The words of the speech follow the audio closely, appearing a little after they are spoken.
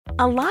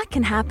A lot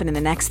can happen in the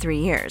next 3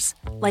 years.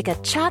 Like a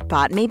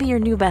chatbot may be your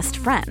new best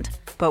friend.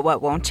 But what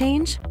won't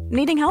change?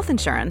 Needing health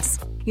insurance.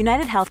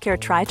 United Healthcare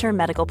Tri-Term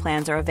Medical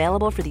Plans are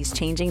available for these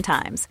changing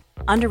times.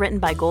 Underwritten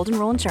by Golden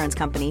Rule Insurance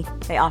Company,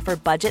 they offer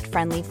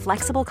budget-friendly,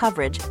 flexible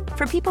coverage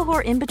for people who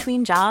are in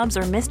between jobs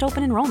or missed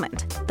open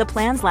enrollment. The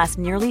plans last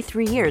nearly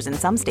 3 years in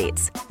some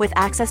states, with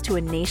access to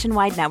a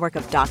nationwide network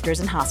of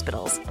doctors and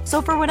hospitals.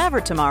 So for whatever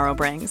tomorrow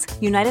brings,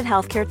 United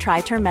Healthcare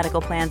Tri-Term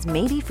Medical Plans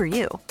may be for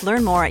you.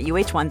 Learn more at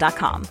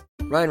uh1.com.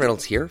 Ryan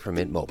Reynolds here from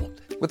Mint Mobile.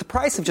 With the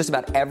price of just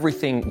about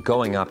everything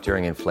going up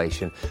during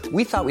inflation,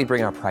 we thought we'd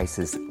bring our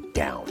prices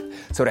down.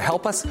 So to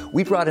help us,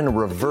 we brought in a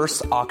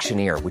reverse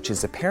auctioneer, which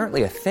is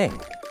apparently a thing.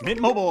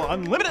 Mint Mobile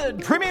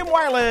Unlimited Premium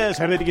Wireless.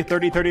 How to get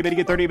 30, 30, bit to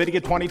get 30, bit to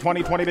get 20,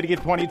 20, 20, bit to get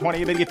 20,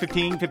 20, bit to get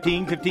 15,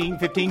 15, 15,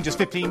 15, just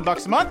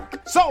 $15 a month?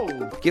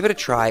 Sold! Give it a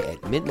try at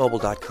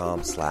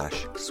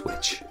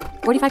mintmobile.com/switch.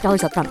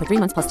 $45 up front for 3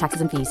 months plus taxes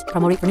and fees.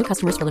 Promo rate for new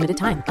customers for limited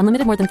time.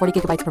 Unlimited more than 40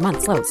 gigabytes per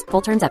month. Slows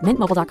full terms at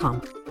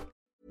mintmobile.com.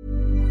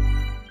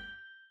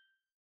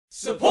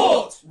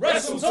 Support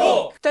Wrestle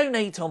Talk.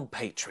 Donate on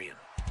Patreon.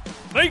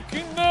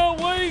 Making their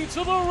way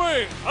to the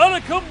ring at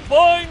a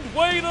combined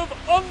weight of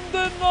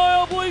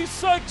undeniably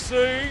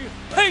sexy,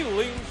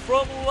 hailing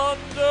from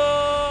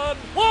London,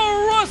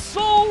 the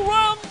Wrestle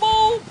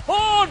Ramble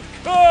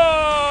Podcast!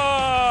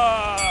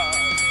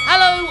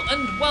 Hello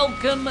and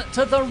welcome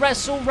to the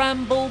Wrestle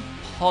Ramble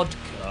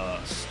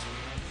Podcast.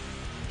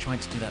 I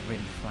tried to do that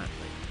really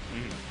flatly.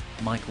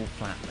 Michael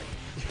Flatley.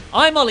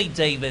 I'm Ollie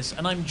Davis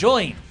and I'm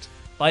joined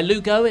by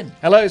Luke Owen.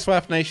 Hello,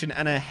 Swaff Nation,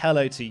 and a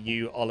hello to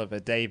you, Oliver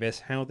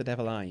Davis. How the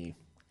devil are you?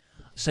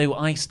 So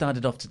I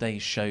started off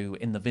today's show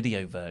in the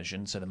video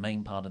version, so the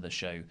main part of the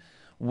show,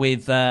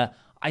 with I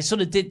sort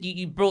of did.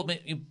 You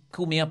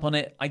called me up on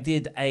it.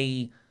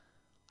 I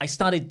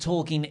started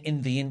talking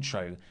in the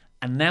intro,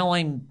 and now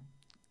and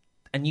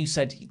you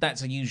said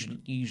that's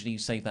usually you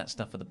save that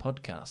stuff for the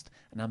podcast,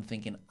 and I'm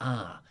thinking,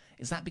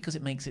 is that because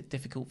it makes it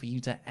difficult for you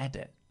to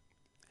edit?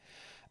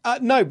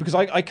 No, because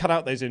I cut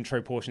out those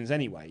intro portions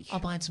anyway. I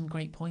had some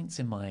great points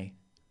in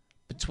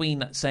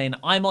between saying,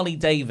 I'm Ollie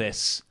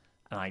Davis,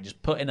 and I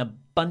just put in a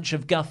bunch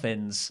of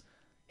guffins.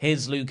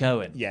 Here's Luke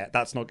Owen. Yeah,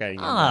 that's not going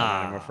in,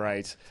 I'm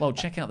afraid. Well,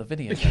 check out the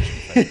video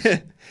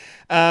version,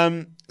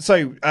 So,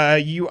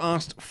 you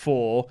asked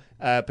for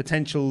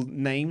potential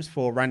names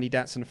for Randy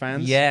Datson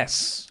fans.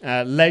 Yes.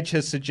 Ledge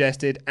has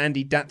suggested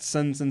Andy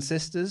Datsons and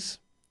Sisters.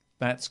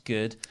 That's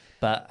good,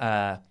 but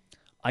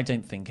I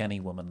don't think any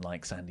woman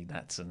likes Andy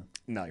Datson.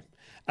 No.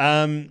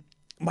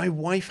 My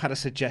wife had a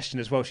suggestion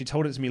as well. She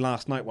told it to me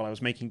last night while I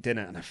was making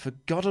dinner, and I've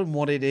forgotten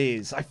what it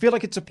is. I feel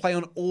like it's a play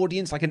on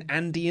audience, like an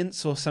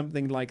Andience or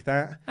something like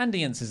that.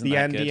 Andience isn't the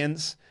that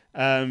Andience.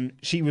 Good.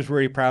 She was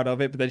really proud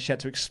of it, but then she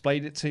had to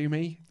explain it to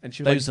me. And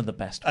she was those are the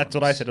best ones. That's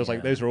what I said. I was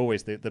like, those are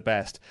always the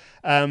best.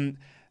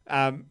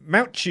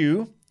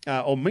 Mouchu,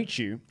 or Much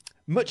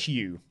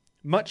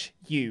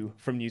You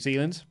from New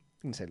Zealand. I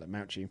can say like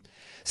Mouchu.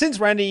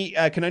 Since Randy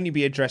can only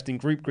be addressed in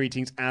group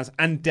greetings as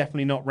and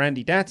definitely not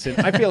Randy Datson,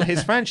 I feel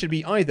his fans should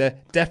be either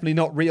definitely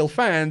not real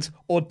fans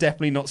or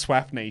definitely not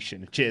Swaff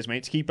Nation. Cheers,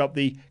 mates. Keep up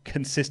the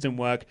consistent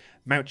work.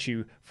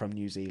 Mouchu from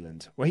New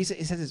Zealand. Well, he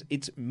says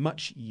it's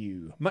Much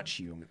You.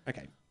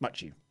 Okay,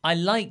 Much You. I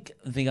like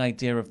the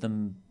idea of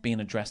them being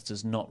addressed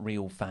as not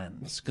real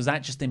fans, because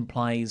that just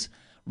implies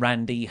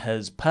Randy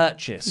has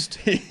purchased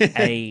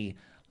a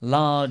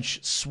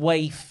large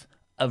swathe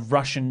of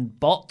Russian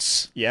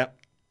bots. Yep.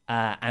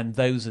 And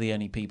those are the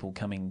only people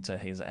coming to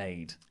his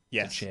aid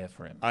to cheer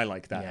for him. I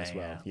like that as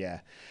well. Yeah.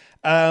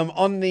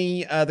 On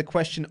the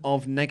question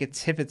of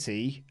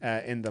negativity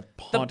in the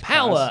podcast. The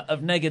power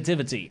of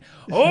negativity.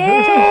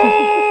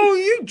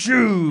 Oh,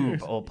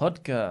 YouTube! Or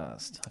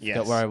podcast. I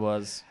forgot where I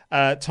was.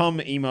 Tom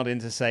emailed in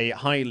to say,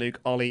 hi, Luke,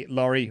 Ollie,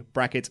 Laurie,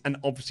 brackets, and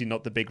obviously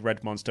not the big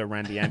red monster,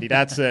 Andy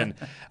Datson.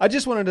 I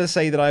just wanted to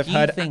say that I've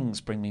heard...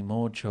 things bring me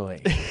more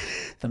joy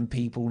than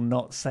people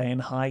not saying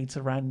hi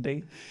to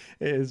Randy.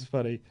 It is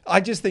funny.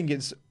 I just think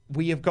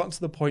we have gotten to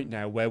the point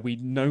now where we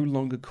no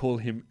longer call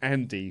him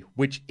Andy,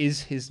 which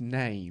is his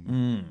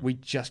name. We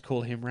just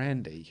call him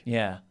Randy.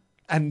 Yeah.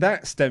 And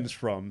that stems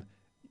from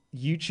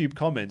YouTube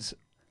comments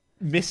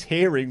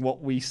mishearing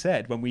what we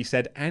said when we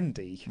said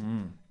Andy.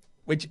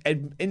 Which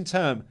in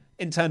turn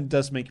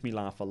does make me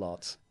laugh a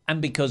lot.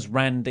 And because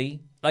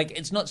Randy, like,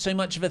 it's not so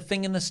much of a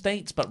thing in the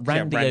States, but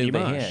Randy over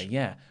Marsh.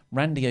 here,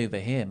 Randy over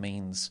here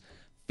means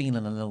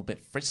feeling a little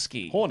bit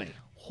frisky.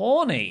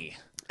 Horny.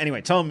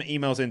 Anyway, Tom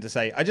emails in to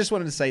say, I just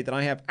wanted to say that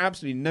I have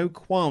absolutely no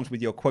qualms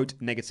with your, quote,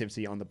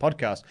 negativity on the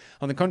podcast.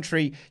 On the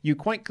contrary, you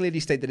quite clearly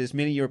state that it is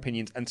merely your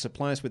opinions and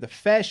supply us with a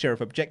fair share of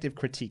objective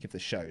critique of the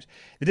shows.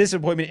 The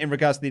disappointment in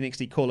regards to the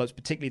NXT call-ups,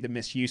 particularly the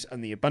misuse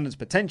and the abundance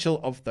potential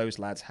of those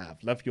lads have.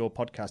 Love your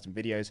podcast and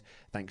videos.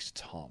 Thanks,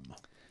 Tom.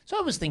 So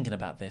I was thinking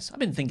about this. I've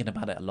been thinking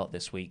about it a lot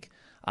this week.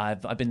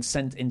 I've been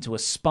sent into a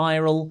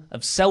spiral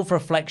of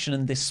self-reflection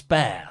and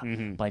despair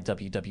by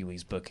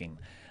WWE's booking.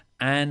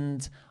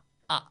 And...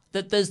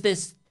 there's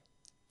this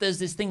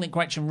thing that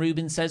Gretchen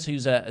Rubin says,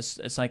 who's a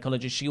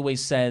psychologist. She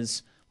always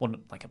says, well,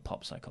 like a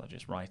pop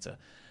psychologist, writer.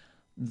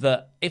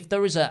 that if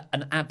there is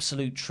an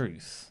absolute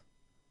truth,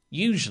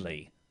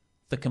 usually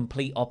the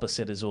complete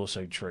opposite is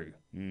also true.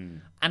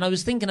 And I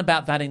was thinking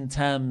about that in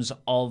terms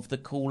of the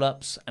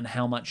call-ups and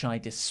how much I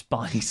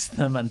despise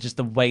them and just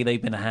the way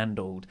they've been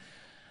handled.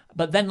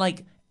 But then,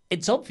 like,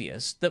 it's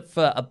obvious that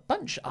for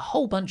a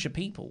whole bunch of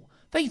people,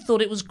 they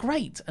thought it was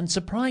great and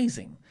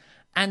surprising.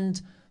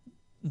 And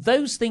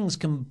those things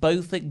can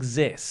both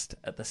exist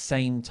at the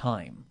same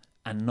time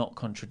and not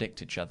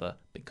contradict each other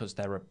because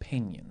they're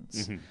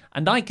opinions.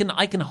 And I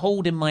can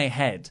hold in my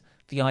head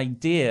the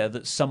idea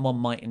that someone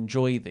might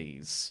enjoy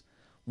these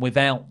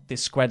without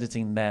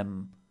discrediting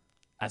them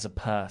as a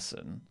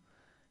person.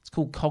 It's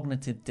called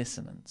cognitive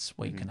dissonance,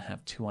 where you can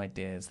have two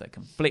ideas that are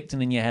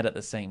conflicting in your head at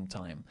the same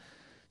time.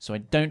 So I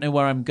don't know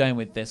where I'm going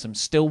with this. I'm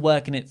still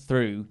working it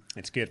through.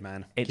 It's good,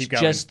 man. It's Keep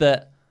going. just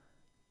that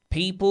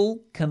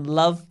people can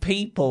love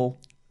people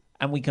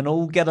and we can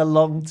all get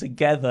along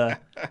together.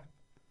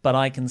 But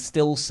I can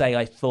still say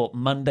I thought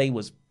Monday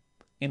was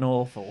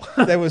awful.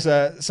 There was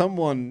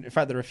someone, in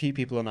fact, there are a few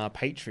people on our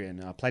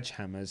Patreon, our Pledge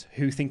Hammers,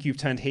 who think you've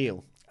turned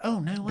heel. Oh,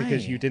 no way.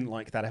 Because you didn't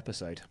like that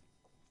episode.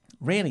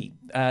 Really?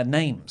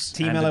 Names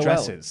Team and LOL.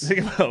 addresses.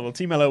 Well,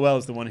 Team LOL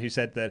is the one who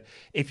said that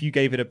if you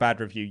gave it a bad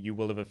review, you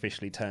will have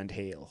officially turned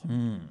heel.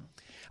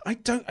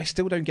 I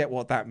still don't get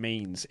what that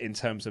means in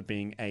terms of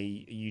being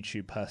a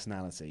YouTube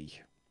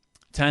personality.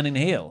 Turning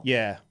heel?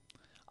 Yeah.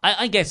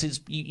 I guess it's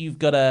you've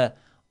got a...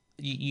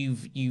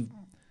 You've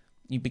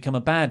become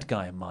a bad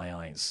guy in my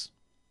eyes.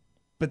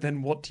 But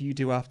then what do you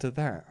do after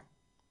that?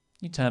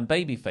 You turn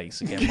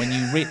babyface again when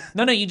you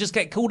No, you just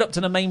get called up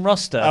to the main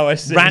roster I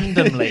see.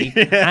 randomly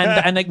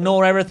and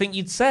ignore everything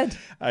you'd said.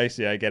 I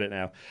see, I get it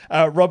now.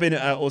 Robin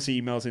also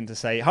emails in to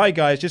say, "Hi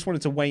guys, just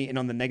wanted to weigh in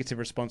on the negative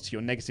response to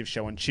your negative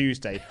show on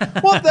Tuesday.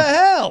 What the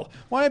hell?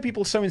 Why are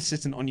people so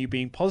insistent on you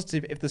being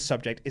positive if the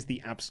subject is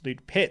the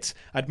absolute pit?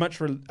 I'd much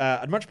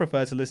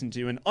prefer to listen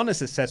to an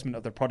honest assessment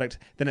of the product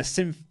than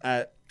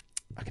a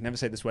I can never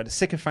say this word, a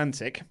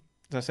sycophantic."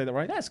 Did I say that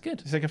right? That's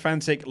good.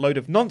 Sycophantic load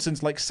of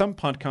nonsense like some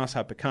podcasts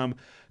have become.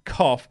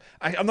 Cough.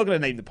 I'm not going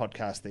to name the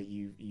podcast that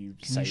you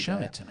say. Can you show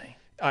there. it to me?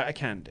 I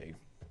can do.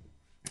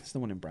 It's the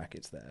one in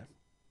brackets there.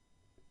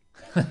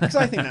 Because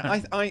I think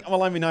that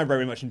I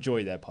very much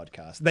enjoy their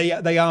podcast.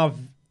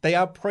 They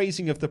are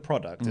praising of the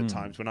product at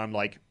times when I'm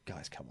like,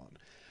 guys, come on.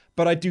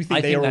 But I do think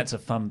I think that's a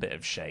fun bit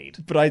of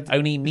shade. But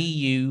only me,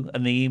 you,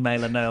 and the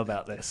emailer know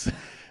about this.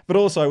 But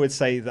also, I would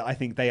say that I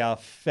think they are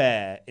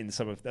fair in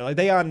some of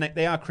they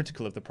are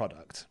critical of the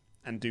product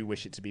and do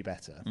wish it to be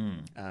better.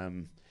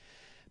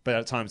 But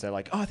at times they're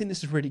like, "Oh, I think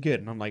this is really good,"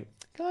 and I'm like,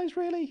 "Guys,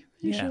 really?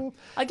 Are you sure?"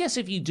 I guess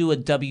if you do a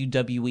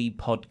WWE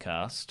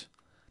podcast,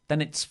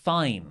 then it's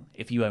fine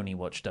if you only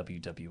watch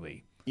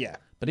WWE. Yeah.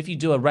 But if you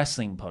do a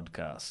wrestling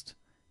podcast,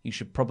 you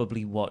should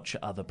probably watch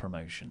other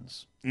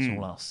promotions. That's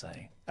all I'll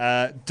say.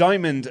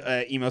 Diamond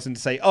emails in to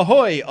say,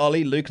 "Ahoy,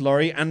 Ollie, Luke,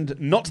 Laurie, and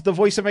not the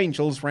voice of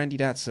angels, Randy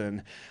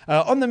Datson.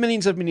 On the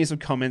millions of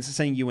comments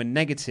saying you were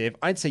negative,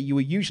 I'd say you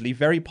were usually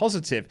very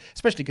positive,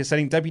 especially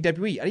concerning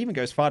WWE. I'd even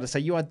go as far to say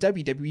you are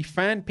WWE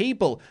fan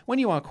people. When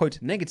you are,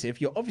 quote,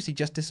 negative, you're obviously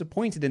just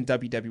disappointed in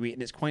WWE,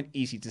 and it's quite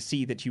easy to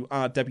see that you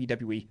are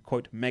WWE,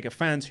 quote, mega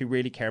fans who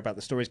really care about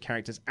the stories,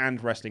 characters,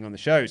 and wrestling on the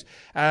shows.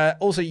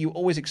 Also, you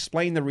always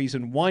explain the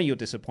reason why you're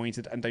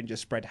disappointed and don't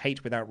just spread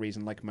hate without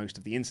reason like most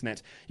of the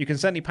internet. You can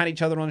certainly pat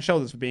each other on the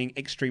shoulders for being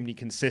extremely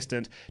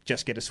consistent.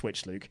 Just get a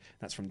switch, Luke."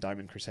 That's from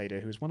Diamond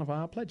Crusader, who is one of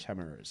our pledge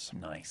hammerers.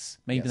 Nice.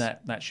 Maybe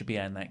that should be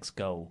our next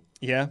goal.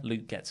 Yeah.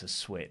 Luke gets a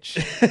switch.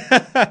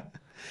 How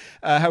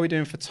are we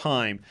doing for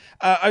time?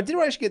 I did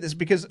actually get this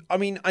because,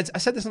 I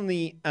said this on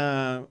the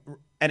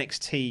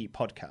NXT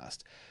podcast,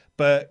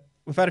 but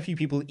we've had a few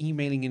people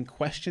emailing in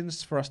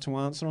questions for us to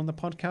answer on the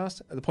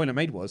podcast. The point I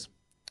made was,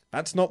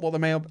 that's not what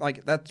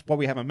that's why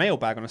we have a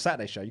mailbag on a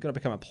Saturday show. You've got to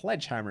become a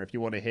pledge hammer if you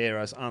want to hear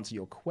us answer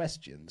your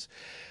questions.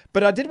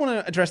 But I did want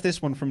to address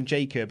this one from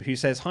Jacob, who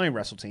says, "Hi,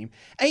 Wrestle Team.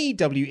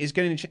 AEW is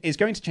going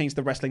to change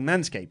the wrestling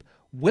landscape.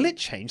 Will it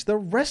change the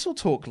Wrestle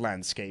Talk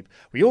landscape?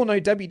 We all know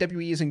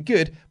WWE isn't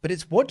good, but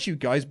it's what you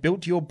guys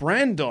built your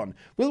brand on.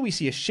 Will we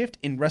see a shift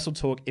in Wrestle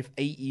Talk if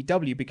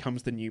AEW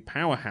becomes the new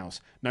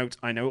powerhouse? Note,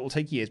 I know it will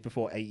take years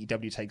before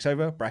AEW takes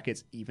over,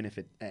 brackets, even if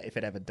it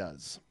ever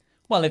does."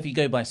 Well, if you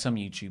go by some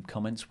YouTube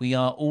comments, we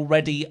are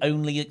already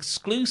only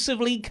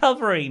exclusively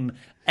covering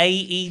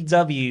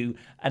AEW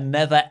and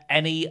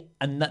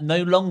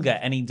no longer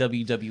any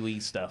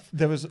WWE stuff.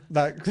 There was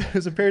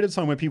a period of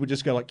time where people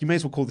just go like, you may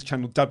as well call this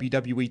channel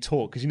WWE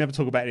Talk because you never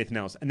talk about anything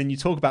else. And then you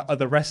talk about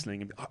other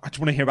wrestling. And I just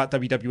want to hear about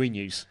WWE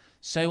news.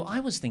 So I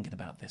was thinking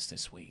about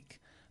this week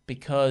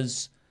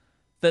because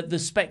the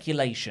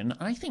speculation,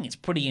 I think it's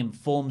pretty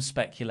informed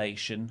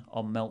speculation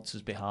on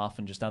Meltzer's behalf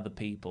and just other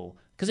people,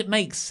 because it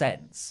makes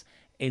sense,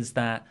 is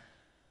that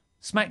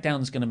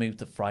SmackDown's going to move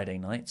to Friday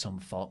nights on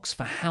Fox.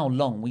 For how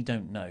long, we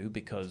don't know,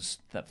 because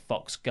that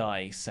Fox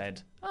guy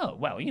said, "Oh,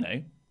 well,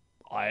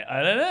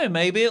 I don't know,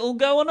 maybe it'll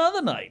go on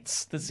other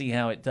nights to see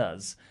how it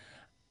does."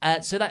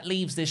 So that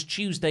leaves this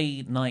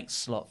Tuesday night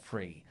slot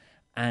free.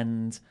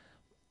 And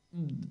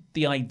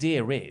the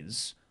idea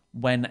is,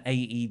 when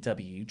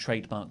AEW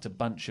trademarked a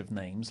bunch of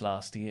names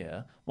last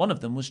year. One of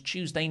them was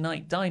Tuesday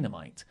Night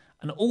Dynamite.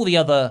 And all the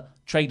other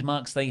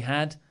trademarks they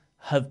had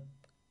have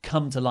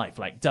come to life,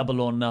 like Double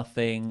or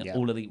Nothing,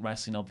 All Elite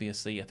Wrestling,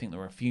 obviously. I think there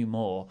were a few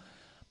more.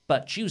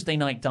 But Tuesday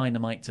Night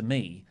Dynamite, to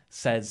me,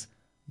 says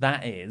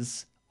that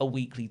is a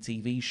weekly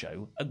TV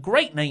show. A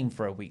great name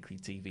for a weekly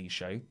TV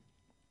show.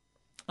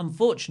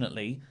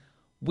 Unfortunately,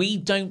 we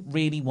don't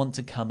really want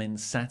to come in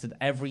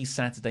every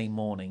Saturday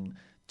morning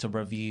to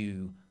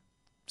review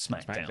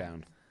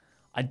SmackDown.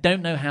 I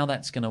don't know how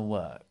that's going to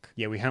work.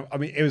 Yeah, we have. I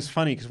mean, it was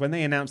funny because when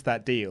they announced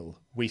that deal,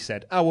 we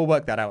said, "Oh, we'll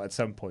work that out at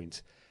some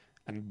point,"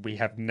 and we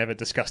have never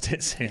discussed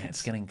it since. Yeah,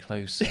 it's getting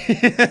closer.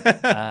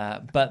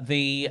 But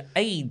if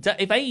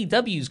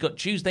AEW's got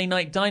Tuesday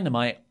Night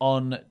Dynamite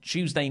on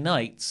Tuesday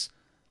nights,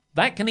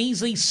 that can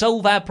easily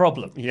solve our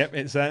problem. Yep,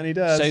 it certainly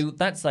does. So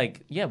that's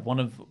like, one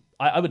of.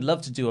 I would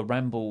love to do a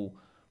Ramble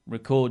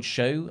record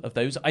show of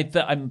those.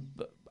 I'm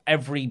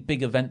every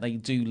big event they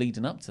do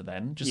leading up to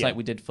then, just like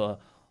we did for.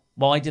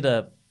 Well, I did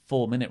a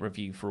 4-minute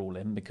review for All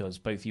In because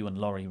both you and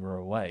Laurie were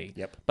away.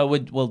 Yep. But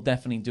we'll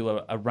definitely do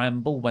a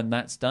ramble when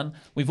that's done.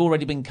 We've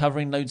already been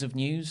covering loads of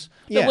news.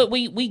 Yeah. Look,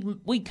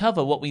 we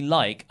cover what we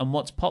like and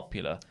what's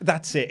popular.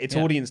 That's it. It's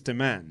audience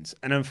demand.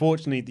 And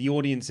unfortunately, the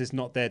audience is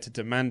not there to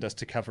demand us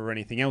to cover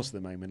anything else at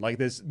the moment. Like,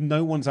 there's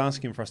no one's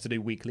asking for us to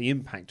do weekly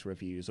Impact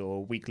reviews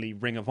or weekly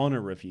Ring of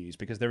Honor reviews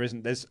because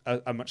there's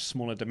a much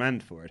smaller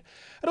demand for it.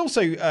 I'd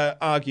also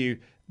argue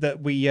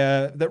that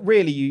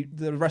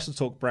the Wrestle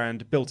Talk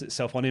brand built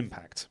itself on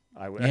Impact.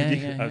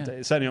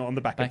 Certainly on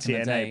the back of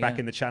TNA, back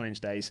in the Challenge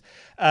days.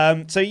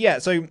 So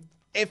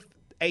if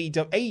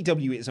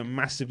AEW is a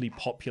massively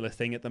popular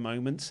thing at the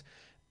moment,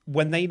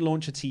 when they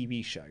launch a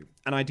TV show,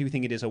 and I do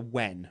think it is a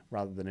when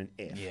rather than an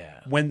if,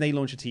 when they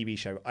launch a TV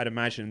show, I'd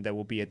imagine there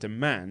will be a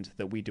demand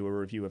that we do a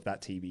review of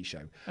that TV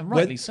show. And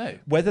rightly so.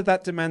 Whether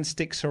that demand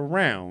sticks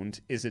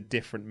around is a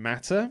different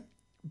matter,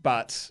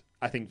 but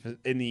I think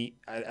in the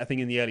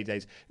early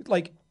days,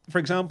 like, for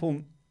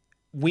example,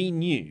 we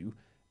knew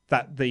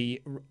that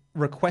the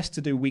request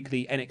to do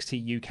weekly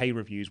NXT UK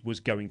reviews was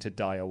going to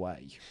die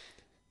away,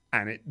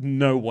 and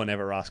no one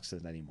ever asks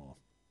it anymore.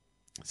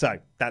 So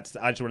I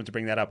just wanted to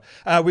bring that up.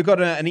 We've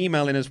got an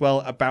email in as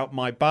well about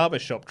my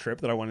barbershop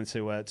trip that I wanted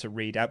to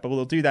read out, but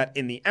we'll do that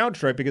in the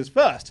outro because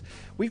first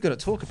we've got to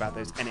talk about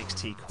those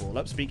NXT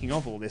call-ups. Speaking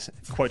of all this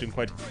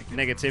quote-unquote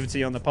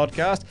negativity on the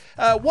podcast,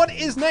 what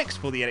is next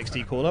for the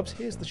NXT call-ups?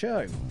 Here's the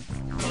show.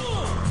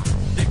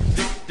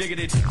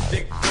 Diggity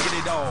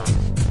dog.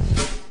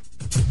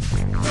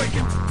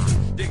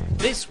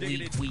 This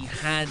week we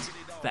had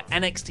the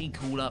NXT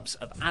call-ups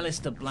of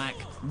Aleister Black,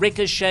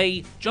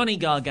 Ricochet, Johnny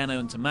Gargano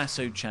and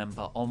Tommaso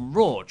Ciampa on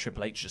Raw.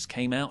 Triple H just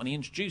came out and he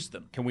introduced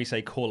them. Can we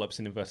say call-ups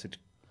in inverted?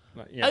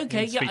 I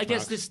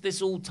guess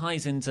this all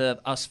ties into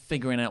us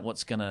figuring out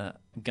what's gonna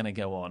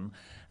go on.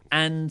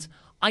 And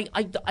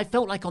I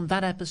felt like on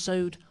that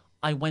episode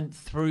I went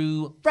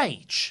through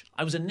rage.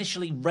 I was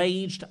initially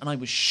raged and I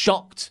was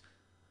shocked.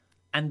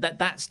 And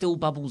that still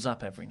bubbles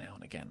up every now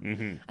and again.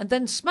 Mm-hmm. And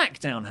then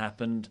SmackDown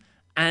happened,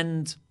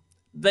 and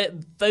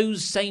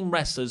those same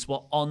wrestlers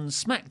were on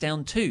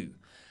SmackDown too.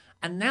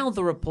 And now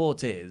the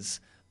report is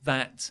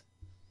that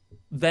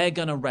they're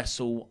going to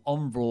wrestle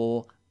on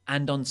Raw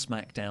and on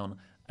SmackDown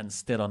and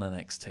still on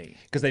NXT.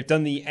 Because they've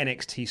done the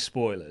NXT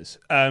spoilers.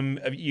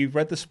 Have you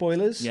read the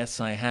spoilers? Yes,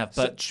 I have.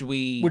 But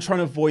we're trying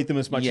to avoid them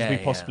as much as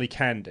we possibly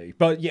can do.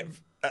 But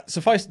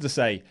suffice it to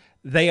say,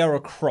 they are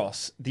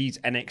across these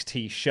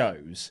NXT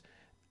shows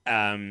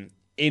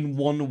in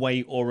one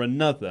way or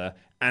another,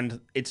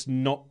 and it's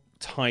not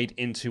tied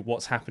into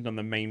what's happened on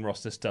the main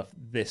roster stuff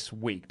this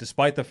week,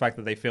 despite the fact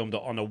that they filmed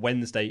it on a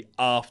Wednesday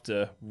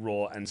after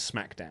Raw and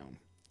SmackDown.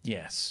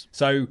 Yes.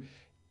 So,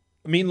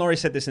 me and Laurie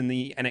said this in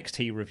the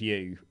NXT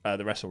review,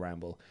 the Wrestle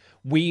Ramble.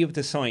 We have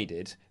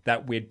decided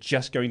that we're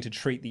just going to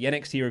treat the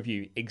NXT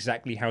review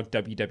exactly how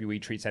WWE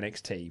treats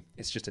NXT.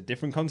 It's just a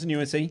different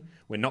continuity.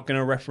 We're not going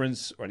to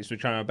reference, or at least we're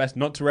trying our best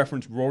not to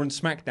reference Raw and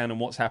SmackDown and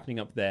what's happening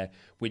up there.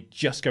 We're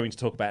just going to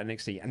talk about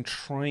NXT and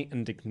try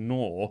and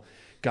ignore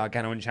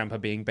Gargano and Ciampa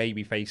being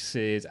baby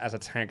faces as a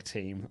tag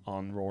team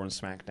on Raw and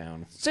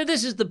SmackDown. So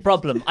this is the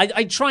problem.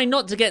 I try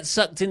not to get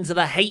sucked into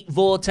the hate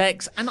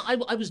vortex, and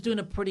I was doing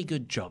a pretty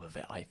good job of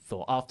it, I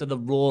thought. After the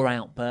Raw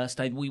outburst,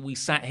 we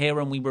sat here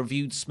and we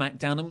reviewed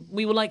SmackDown, and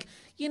we were like,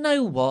 you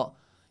know what?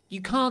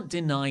 You can't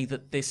deny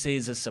that this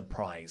is a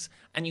surprise,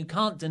 and you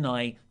can't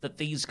deny that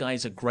these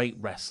guys are great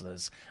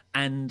wrestlers.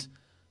 And,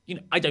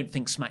 I don't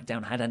think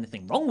SmackDown had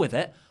anything wrong with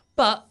it,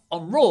 but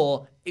on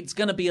Raw, it's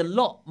going to be a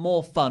lot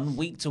more fun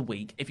week to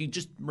week if you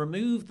just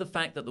remove the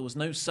fact that there was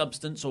no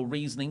substance or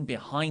reasoning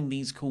behind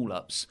these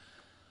call-ups.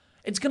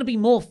 It's going to be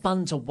more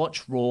fun to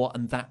watch Raw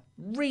and that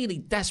really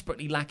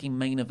desperately lacking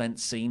main event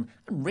scene,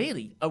 and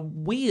really a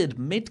weird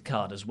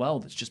mid-card as well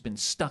that's just been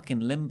stuck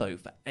in limbo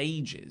for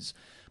ages.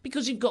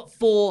 Because you've got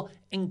 4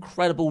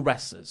 incredible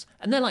wrestlers,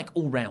 and they're like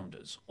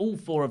all-rounders. All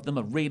 4 of them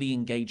are really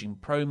engaging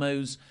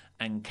promos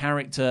and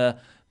character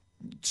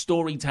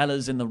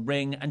storytellers in the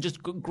ring, and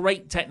just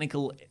great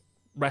technical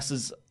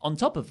wrestlers on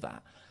top of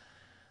that.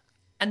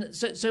 And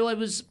so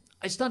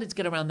I started to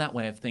get around that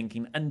way of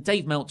thinking, and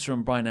Dave Meltzer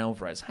and Brian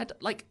Alvarez had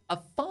like a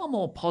far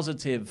more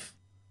positive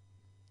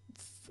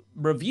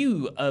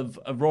review of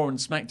Raw and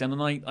SmackDown,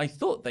 and I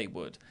thought they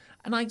would.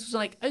 And I was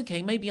like,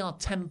 okay, maybe I'll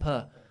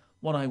temper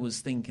what I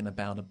was thinking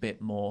about a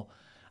bit more.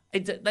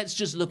 Let's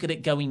just look at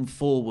it going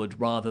forward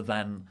rather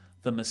than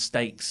the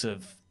mistakes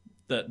of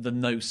the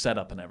no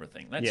setup and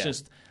everything. Let's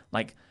just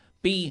like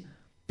be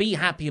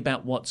happy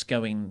about what's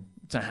going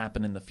to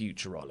happen in the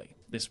future, Ollie.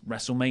 This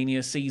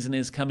WrestleMania season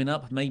is coming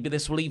up. Maybe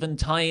this will even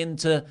tie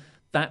into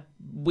that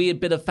weird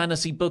bit of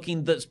fantasy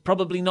booking that's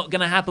probably not going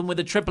to happen with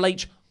a Triple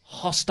H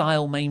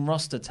hostile main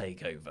roster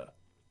takeover.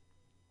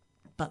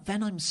 But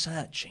then I'm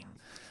searching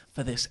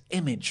for this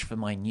image for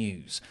my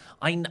news.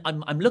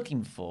 I'm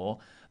looking for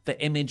the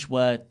image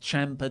where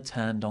Ciampa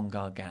turned on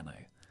Gargano.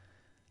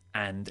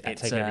 And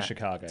it's TakeOver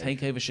Chicago.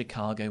 TakeOver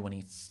Chicago, when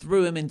he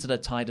threw him into the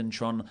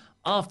Titantron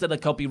after the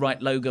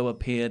copyright logo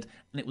appeared,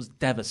 and it was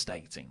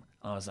devastating.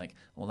 I was like,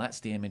 well,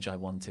 that's the image I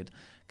wanted.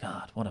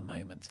 God, what a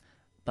moment.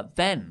 But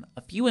then,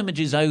 a few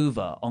images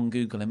over on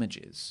Google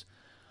Images,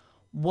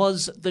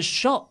 was the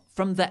shot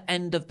from the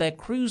end of their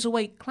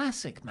Cruiserweight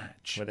Classic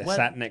match. Where they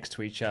sat next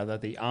to each other,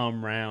 the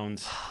arm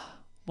round.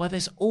 Where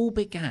this all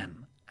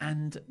began.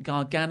 And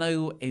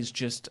Gargano is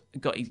just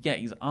got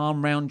his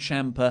arm round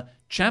Ciampa.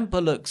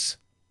 Ciampa looks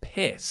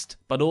pissed,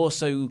 but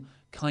also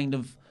kind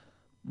of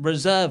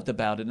reserved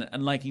about it,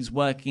 and like he's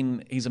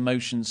working his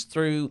emotions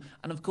through.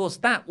 And of course,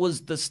 that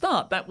was the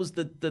start. That was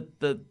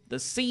the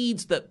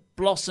seeds that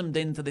blossomed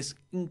into this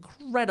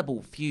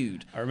incredible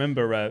feud. I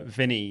remember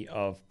Vinny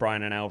of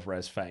Brian and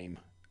Alvarez fame.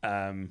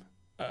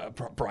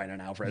 Brian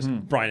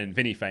and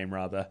Vinny fame,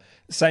 rather,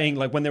 saying,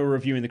 like, when they were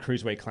reviewing the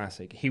Cruiserweight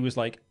Classic, he was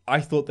like, I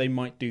thought they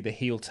might do the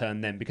heel turn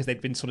then, because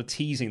they'd been sort of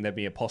teasing there'd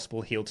be a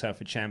possible heel turn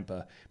for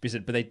Ciampa,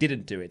 but they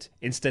didn't do it.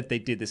 Instead, they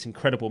did this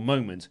incredible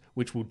moment,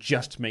 which will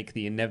just make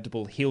the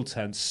inevitable heel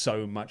turn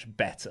so much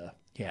better.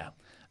 Yeah.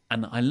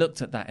 And I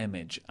looked at that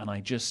image, and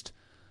I knew,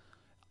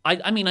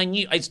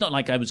 it's not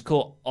like I was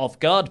caught off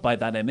guard by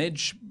that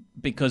image,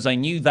 because I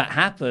knew that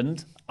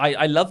happened.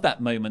 I love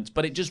that moment,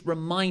 but it just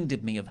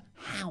reminded me of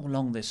how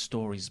long this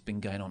story's been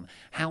going on,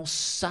 how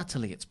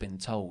subtly it's been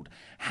told,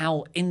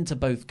 how into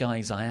both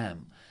guys I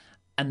am.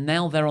 And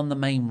now they're on the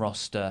main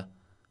roster,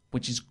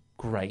 which is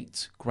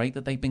great. Great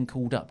that they've been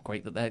called up.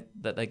 Great that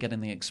they're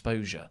getting the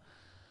exposure.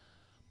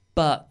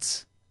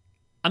 But,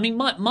 I mean,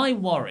 my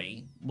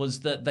worry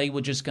was that they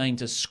were just going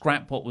to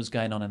scrap what was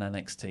going on in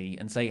NXT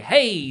and say,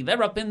 hey,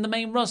 they're up in the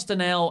main roster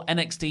now,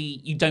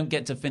 NXT, you don't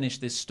get to finish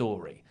this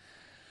story.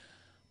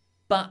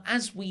 But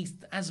as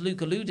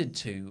Luke alluded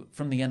to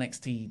from the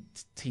NXT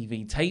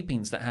TV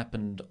tapings that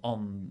happened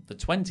on the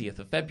 20th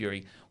of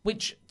February,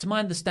 which, to my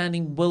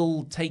understanding,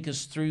 will take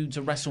us through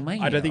to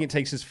WrestleMania. I don't think it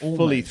takes us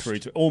fully through.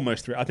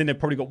 I think they've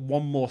probably got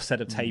one more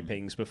set of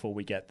tapings before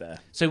we get there.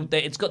 So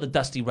it's got the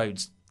Dusty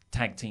Rhodes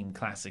Tag Team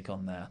Classic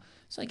on there.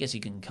 So I guess you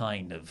can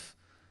kind of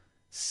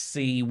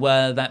see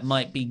where that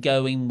might be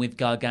going with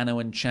Gargano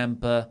and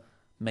Ciampa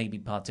maybe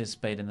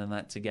participating in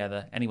that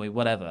together. Anyway,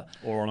 whatever.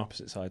 Or on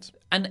opposite sides.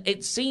 And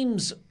it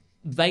seems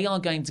they are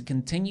going to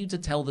continue to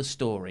tell the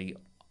story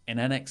in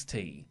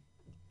NXT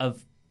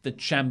of the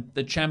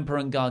Ciampa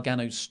and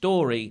Gargano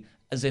story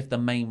as if the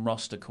main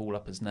roster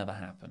call-up has never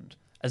happened.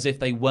 As if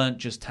they weren't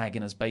just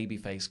tagging as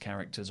babyface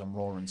characters on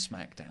Raw and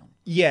SmackDown.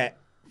 Yeah,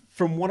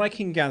 from what I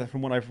can gather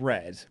from what I've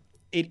read,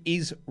 it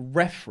is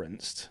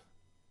referenced,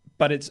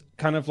 but it's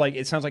kind of like,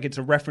 it sounds like it's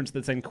a reference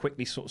that's then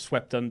quickly sort of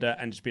swept under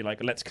and just be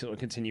like, let's sort of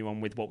continue on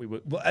with what we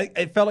were. Well,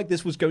 it felt like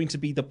this was going to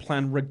be the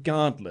plan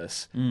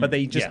regardless, but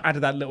they just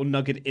added that little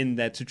nugget in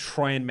there to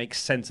try and make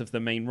sense of the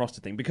main roster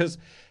thing. Because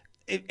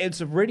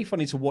it's really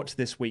funny to watch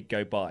this week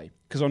go by.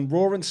 Because on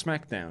Raw and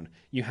SmackDown,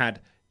 you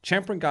had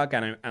Ciampa and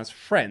Gargano as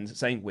friends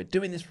saying, we're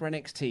doing this for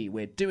NXT,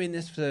 we're doing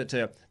this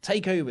to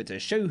take over, to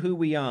show who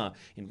we are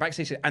in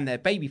backstage, and they're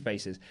baby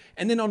faces.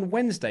 And then on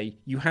Wednesday,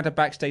 you had a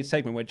backstage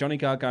segment where Johnny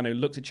Gargano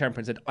looked at Ciampa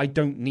and said, I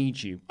don't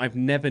need you. I've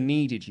never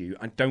needed you.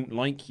 I don't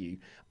like you.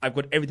 I've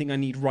got everything I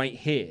need right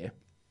here.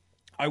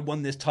 I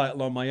won this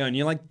title on my own.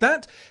 You're like,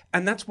 that?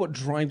 And that's what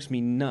drives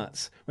me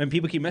nuts. When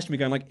people keep messaging me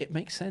going like, it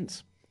makes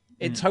sense.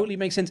 It totally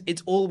makes sense.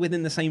 It's all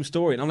within the same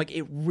story. And I'm like,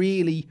 it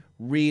really,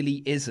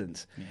 really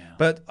isn't. Yeah.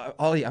 But,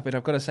 Ollie, I've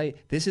got to say,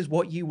 this is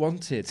what you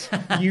wanted.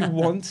 You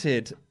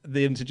wanted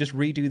them to just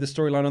redo the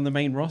storyline on the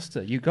main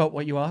roster. You got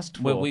what you asked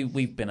for. Well,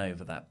 we've been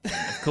over that.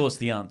 Of course,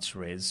 the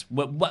answer is,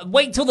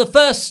 wait till the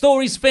first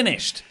story's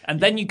finished, and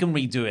then you can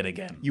redo it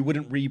again. You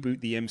wouldn't reboot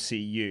the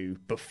MCU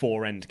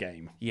before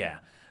Endgame. Yeah.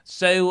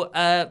 So,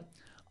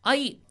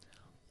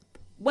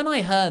 when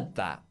I heard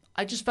that,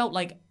 I just felt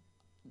like,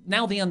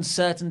 now the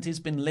uncertainty's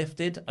been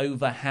lifted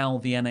over how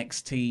the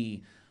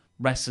NXT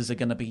wrestlers are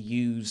going to be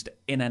used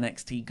in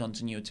NXT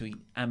continuity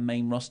and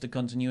main roster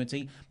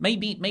continuity.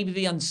 Maybe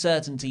the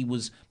uncertainty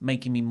was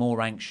making me more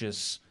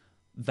anxious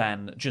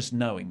than just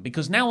knowing,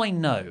 because now I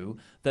know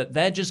that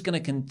they're just going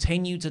to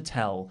continue to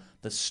tell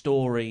the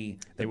story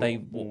that they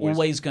were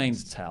always going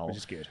to tell, which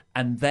is good.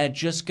 And they're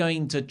just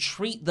going to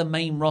treat the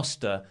main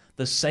roster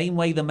the same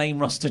way the main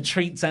roster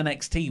treats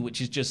NXT,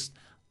 which is just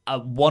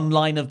one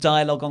line of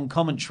dialogue on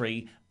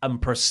commentary and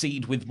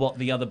proceed with what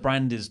the other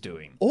brand is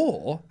doing.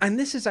 Or, and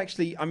this is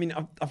actually, I mean,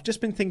 I've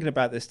just been thinking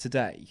about this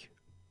today,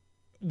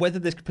 whether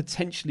this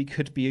potentially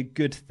could be a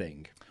good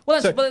thing.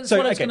 Well, that's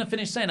what I was going to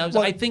finish saying.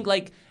 I think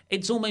like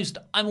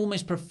I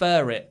almost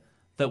prefer it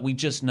that we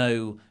just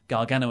know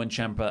Gargano and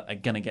Ciampa are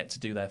going to get to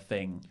do their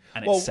thing,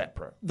 and it's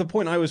separate. The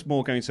point I was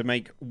more going to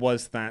make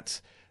was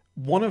that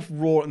one of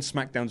Raw and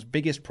SmackDown's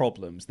biggest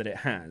problems that it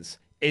has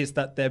is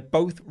that they're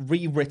both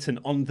rewritten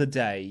on the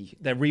day.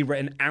 They're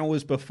rewritten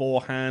hours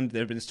beforehand.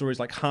 There have been stories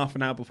like half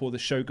an hour before the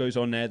show goes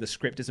on air. The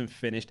script isn't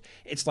finished.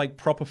 It's like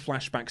proper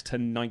flashbacks to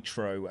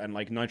Nitro and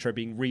like Nitro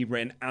being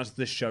rewritten as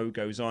the show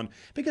goes on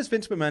because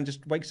Vince McMahon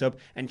just wakes up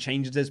and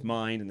changes his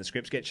mind and the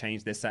scripts get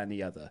changed, this, that, and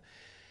the other.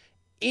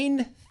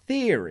 In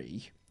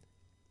theory,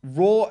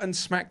 Raw and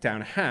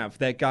SmackDown have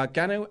their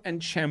Gargano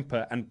and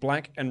Ciampa and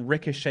Black and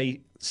Ricochet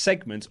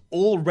segments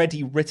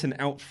already written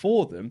out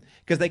for them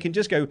because they can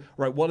just go,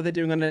 right, what are they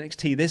doing on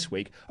NXT this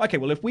week? Okay,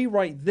 well, if we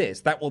write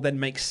this, that will then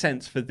make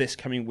sense for this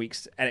coming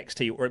week's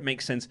NXT, or it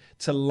makes sense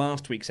to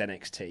last week's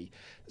NXT.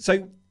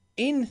 So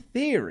in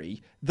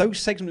theory, those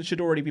segments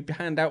should already be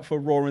planned out for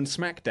Raw and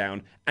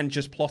SmackDown and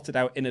just plotted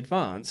out in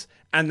advance,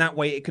 and that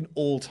way it can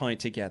all tie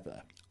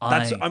together.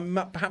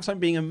 Perhaps I'm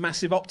being a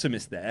massive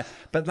optimist there,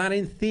 but that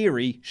in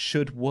theory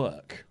should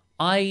work.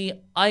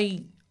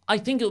 I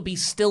think it would be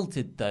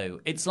stilted, though.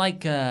 It's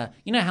like,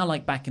 you know how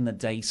like back in the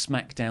day,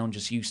 SmackDown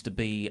just used to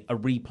be a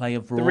replay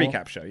of Raw? The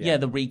recap show, yeah. Yeah,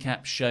 the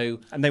recap show.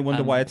 And they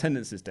wonder why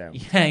attendance is down.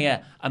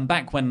 Yeah. And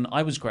back when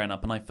I was growing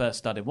up and I first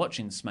started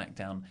watching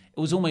SmackDown, it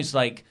was almost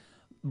like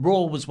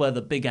Raw was where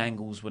the big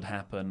angles would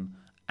happen,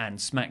 and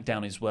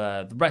SmackDown is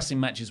where the wrestling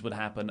matches would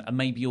happen, and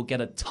maybe you'll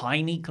get a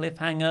tiny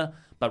cliffhanger,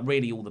 but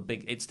really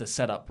it's to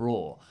set up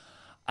Raw.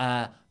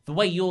 The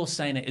way you're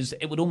saying it is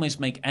it would almost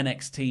make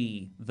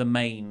NXT the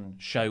main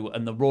show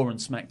and the Raw and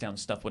SmackDown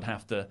stuff would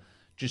have to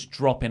just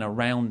drop in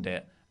around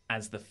it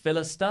as the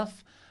filler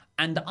stuff.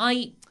 And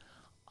I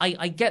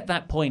get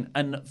that point.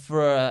 And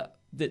for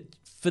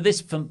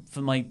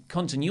my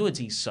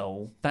continuity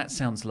soul, that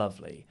sounds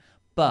lovely.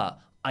 But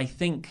I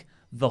think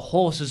the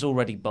horse has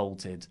already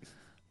bolted.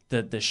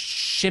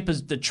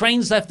 The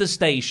train's left the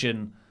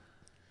station.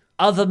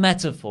 Other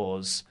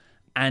metaphors.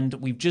 And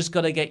we've just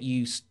got to get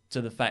used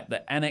to the fact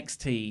that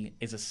NXT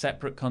is a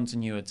separate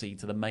continuity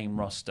to the main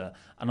roster.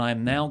 And I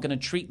am now going to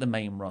treat the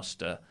main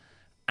roster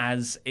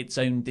as its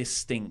own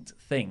distinct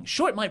thing.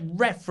 Sure, it might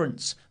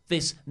reference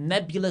this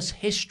nebulous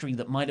history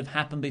that might have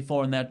happened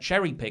before in their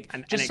cherry pick.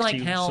 And just NXT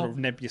like how sort of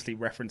nebulously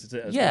references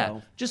it as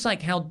well. Just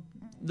like how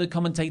the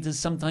commentators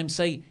sometimes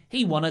say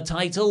he won a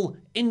title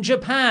in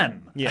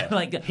Japan. Yeah,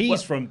 like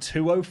he's from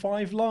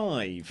 205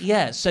 Live.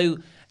 Yeah, so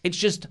it's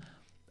just...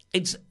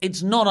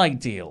 It's not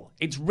ideal.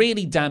 It's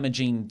really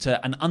damaging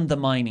to and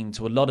undermining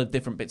to a lot of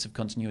different bits of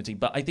continuity.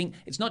 But I think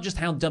it's not just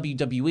how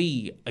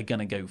WWE are going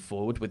to go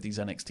forward with these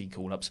NXT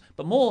call-ups,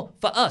 but more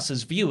for us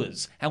as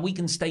viewers, how we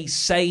can stay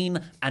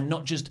sane and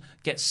not just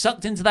get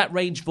sucked into that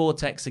rage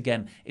vortex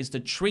again, is to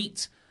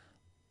treat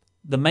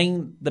the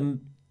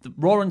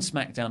Raw and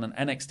SmackDown and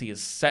NXT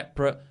as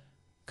separate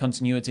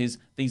continuities.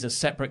 These are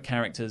separate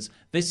characters.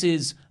 This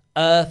is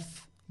Earth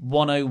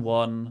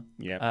 101.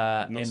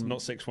 Yeah,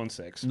 not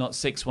 616. Not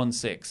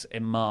 616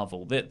 in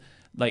Marvel.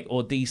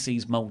 Or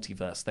DC's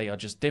multiverse. They are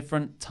just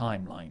different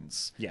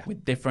timelines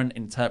with different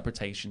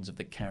interpretations of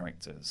the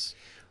characters.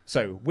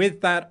 So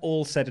with that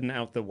all said and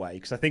out the way,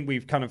 because I think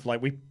we've kind of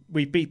like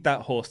we beat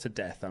that horse to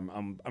death.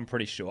 I'm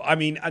pretty sure. I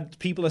mean,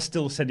 people are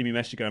still sending me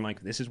messages going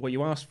like, "This is what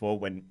you asked for,"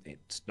 when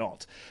it's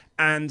not.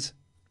 And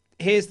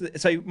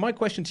so my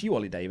question to you,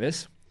 Ollie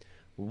Davis: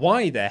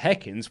 why the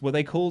heckins were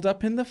they called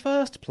up in the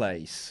first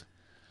place?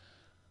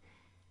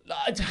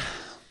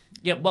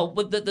 Yeah, well,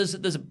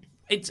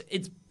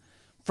 it's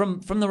from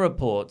the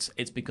reports.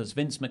 It's because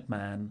Vince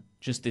McMahon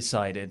just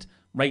decided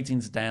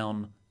ratings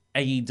down.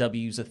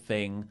 AEW's a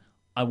thing.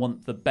 I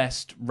want the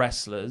best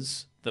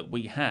wrestlers that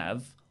we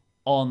have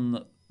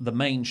on the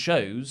main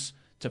shows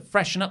to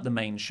freshen up the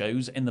main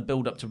shows in the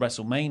build-up to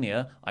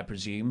WrestleMania, I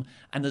presume.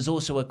 And there's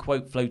also a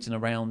quote floating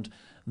around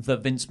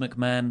that Vince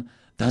McMahon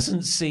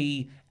doesn't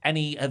see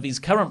any of his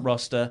current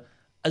roster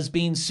as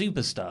being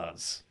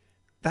superstars.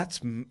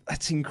 That's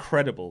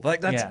incredible.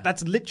 Like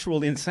that's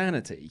literal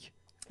insanity.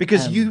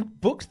 Because you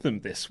booked them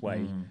this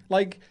way.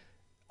 Like,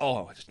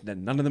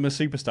 none of them are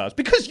superstars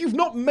because you've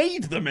not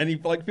made them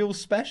feel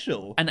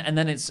special. And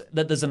then it's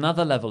that there's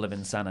another level of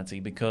insanity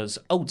because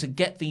to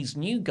get these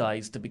new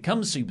guys to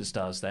become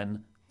superstars,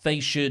 then they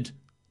should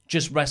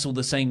just wrestle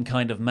the same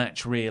kind of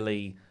match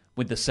really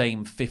with the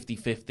same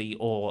 50-50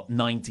 or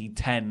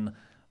 90-10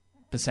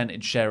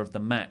 percentage share of the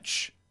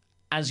match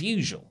as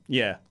usual.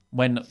 Yeah.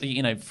 When,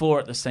 four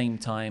at the same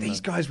time. These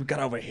guys we got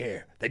over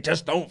here, they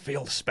just don't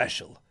feel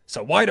special.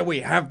 So why do we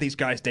have these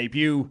guys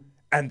debut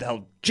and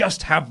they'll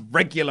just have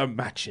regular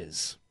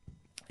matches.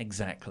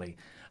 Exactly.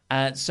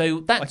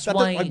 So that's Like,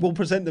 why we'll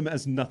present them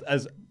as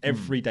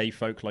everyday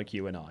folk like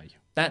you and I.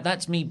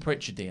 That's me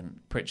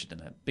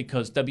Pritcharding it,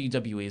 because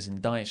WWE is in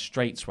dire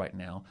straits right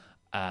now,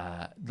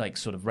 like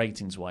sort of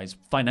ratings wise.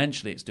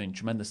 Financially, it's doing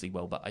tremendously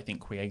well, but I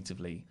think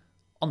creatively,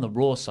 on the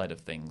Raw side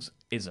of things,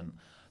 isn't.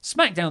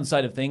 SmackDown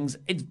side of things,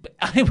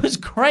 it was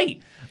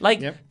great. Like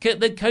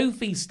the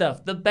Kofi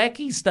stuff, the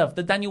Becky stuff,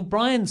 the Daniel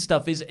Bryan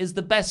stuff is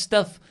the best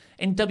stuff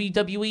in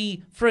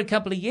WWE for a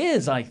couple of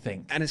years, I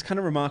think. And it's kind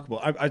of remarkable.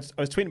 I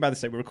was tweeting about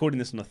this today. We're recording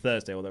this on a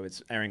Thursday, although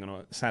it's airing on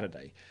a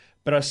Saturday.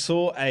 But I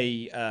saw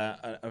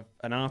an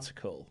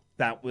article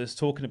that was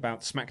talking about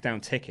SmackDown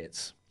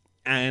tickets.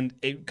 And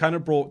it kind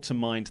of brought to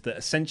mind that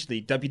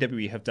essentially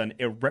WWE have done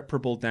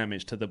irreparable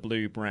damage to the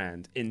Blue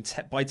brand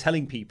by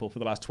telling people for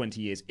the last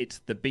 20 years it's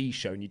the B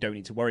show and you don't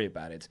need to worry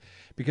about it.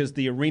 Because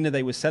the arena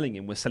they were selling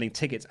in was selling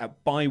tickets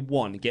at buy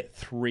one, get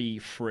 3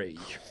 free.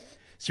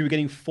 So you were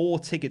getting 4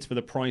 tickets for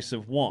the price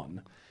of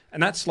 1.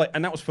 And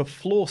that was for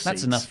floor seats.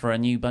 That's enough for a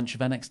new bunch of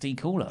NXT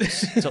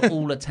call-ups to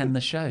all attend the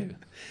show.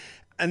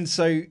 And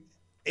so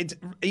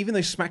even though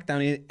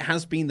SmackDown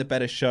has been the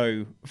better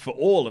show for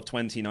all of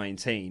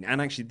 2019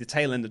 and actually the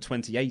tail end of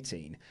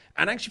 2018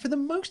 and actually for the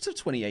most of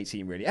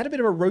 2018 really, it had a bit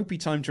of a ropey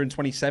time during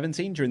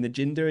 2017 during the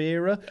Jinder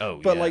era.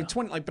 But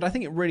but I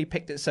think it really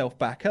picked itself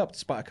back up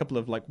despite a couple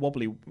of like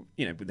wobbly,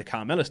 with the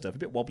Carmella stuff, a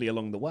bit wobbly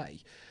along the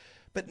way.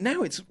 But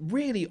now it's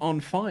really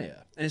on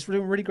fire and it's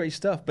really, really great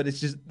stuff. But it's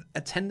just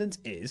attendance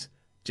is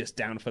just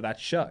down for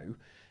that show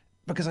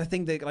because I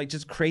think that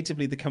just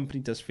creatively the company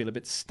does feel a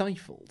bit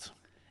stifled.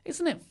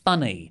 Isn't it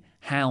funny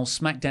how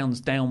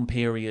SmackDown's down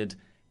period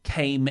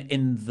came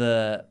in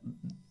the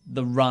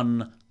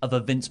run of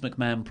a Vince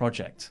McMahon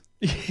project?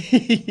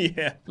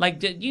 Yeah.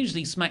 Like,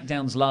 usually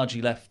SmackDown's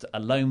largely left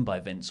alone by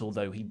Vince,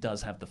 although he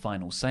does have the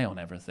final say on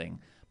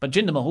everything. But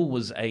Jinder Mahal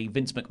was a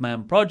Vince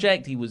McMahon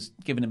project. He was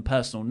giving him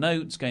personal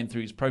notes, going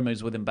through his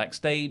promos with him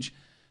backstage.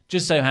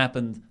 Just so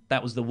happened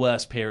that was the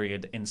worst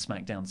period in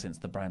SmackDown since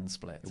the brand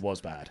split. It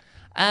was bad.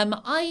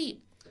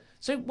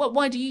 So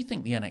why do you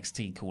think the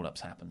NXT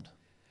call-ups happened?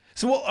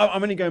 So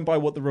I'm only going by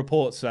what the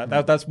reports are.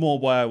 That's more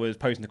why I was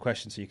posing the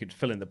question so you could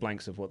fill in the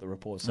blanks of what the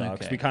reports are,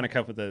 because we kind of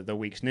covered the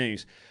week's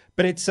news.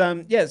 But it's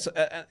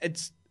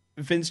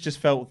Vince just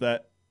felt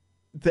that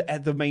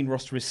the main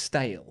roster is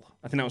stale.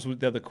 I think that was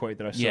the other quote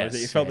that I saw. Yes, that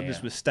he felt that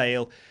this was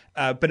stale.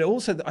 But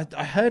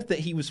I heard that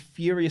he was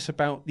furious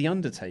about The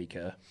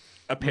Undertaker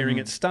appearing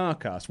at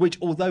StarCast, which,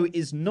 although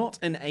is not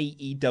an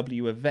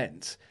AEW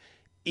event,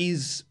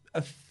 is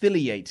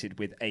affiliated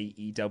with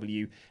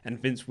AEW, and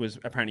Vince was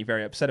apparently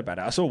very upset about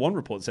it. I saw one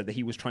report that said that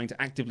he was trying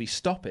to actively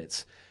stop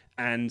it,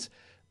 and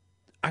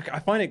I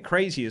find it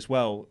crazy as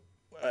well.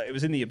 It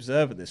was in The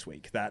Observer this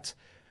week that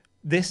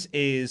this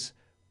is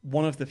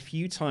one of the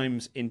few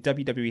times in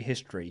WWE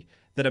history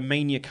that a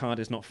Mania card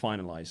is not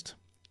finalized,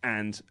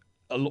 and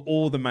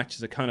all the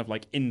matches are kind of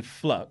like in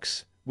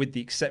flux, with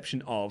the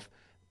exception of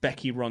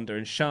Becky, Ronda,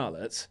 and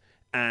Charlotte,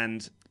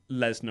 and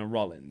Lesnar,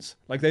 Rollins.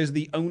 Like, those are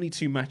the only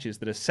 2 matches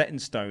that are set in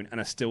stone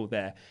and are still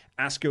there.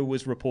 Asuka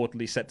was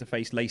reportedly set to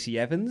face Lacey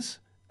Evans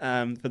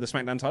for the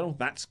SmackDown title.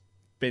 That's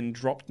been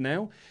dropped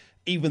now,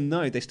 even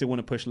though they still want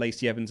to push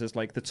Lacey Evans as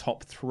like the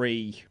top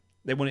 3.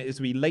 They want it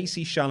to be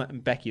Lacey, Charlotte,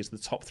 and Becky as the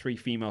top 3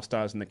 female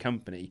stars in the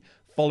company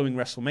following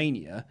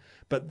WrestleMania,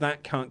 but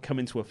that can't come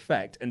into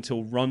effect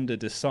until Ronda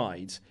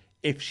decides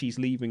if she's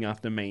leaving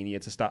after Mania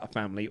to start a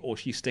family or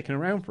she's sticking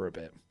around for a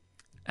bit.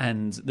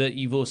 And that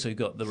you've also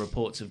got the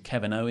reports of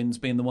Kevin Owens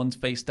being the one to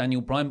face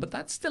Daniel Bryan, but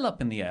that's still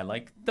up in the air.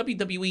 Like,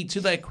 WWE,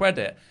 to their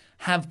credit,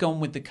 have gone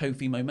with the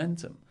Kofi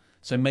momentum.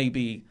 So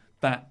maybe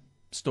that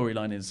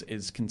storyline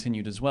is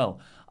continued as well.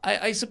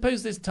 I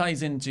suppose this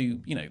ties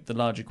into, the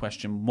larger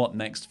question, what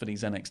next for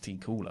these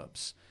NXT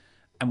call-ups?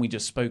 And we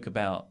just spoke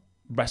about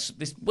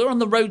this. We're on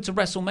the road to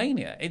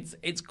WrestleMania.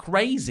 It's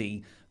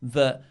crazy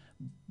that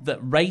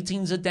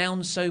ratings are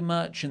down so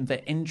much and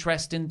the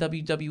interest in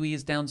WWE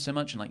is down so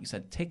much. And like you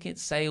said, ticket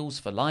sales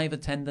for live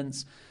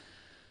attendance.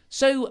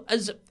 So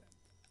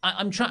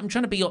I'm trying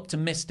to be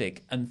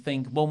optimistic and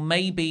think, well,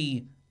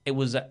 maybe it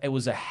was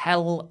a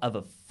hell of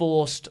a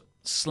forced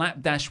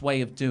slapdash way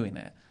of doing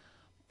it.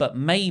 But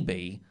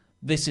maybe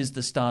this is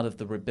the start of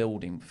the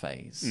rebuilding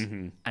phase.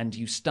 Mm-hmm. And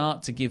you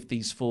start to give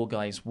these 4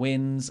 guys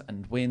wins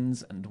and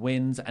wins and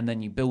wins, and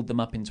then you build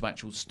them up into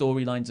actual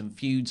storylines and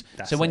feuds.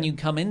 So when you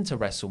come into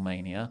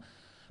WrestleMania,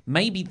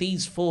 maybe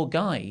these 4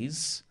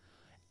 guys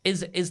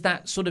is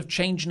that sort of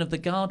changing of the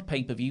guard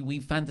pay-per-view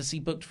we've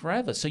fantasy booked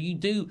forever. So you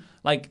do,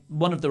 like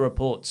one of the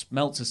reports,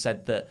 Meltzer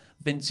said that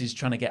Vince is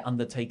trying to get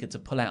Undertaker to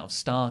pull out of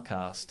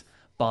StarCast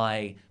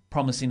by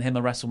promising him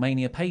a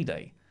WrestleMania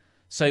payday.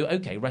 So,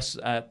 okay,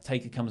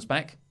 Taker comes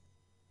back.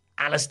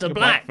 Aleister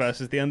Black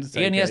versus The Undertaker.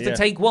 He only has to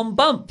take 1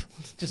 bump.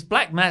 Just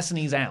Black Mass and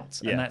he's out.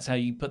 Yeah. And that's how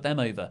you put them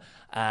over.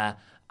 The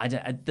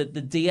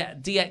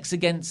DX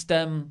against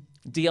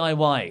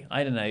DIY.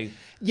 I don't know.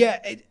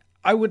 Yeah,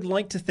 I would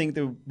like to think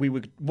that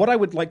what I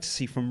would like to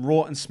see from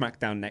Raw and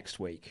SmackDown next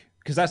week.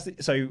 Because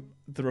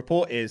the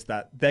report is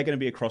that they're going to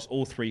be across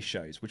all 3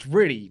 shows, which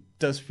really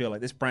does feel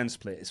like this brand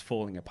split is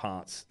falling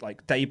apart,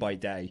 like day by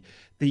day.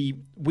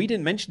 We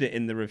didn't mention it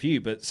in the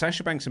review, but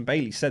Sasha Banks and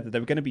Bayley said that they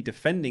were going to be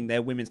defending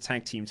their women's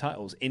tag team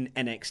titles in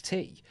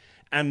NXT.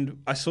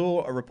 And I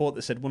saw a report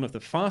that said one of the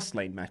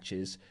Fastlane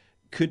matches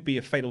could be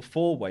a fatal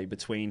 4-way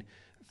between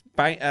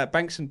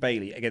Banks and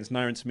Bayley against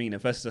Nia and Tamina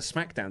versus a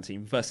SmackDown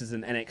team versus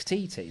an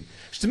NXT team,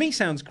 which to me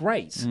sounds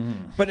great.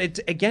 But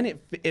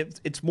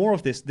it's more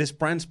of this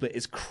brand split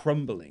is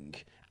crumbling,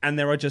 and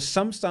there are just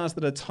some stars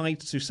that are tied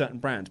to certain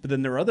brands, but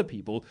then there are other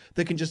people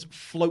that can just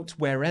float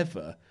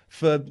wherever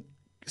for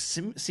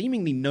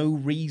seemingly no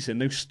reason,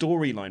 no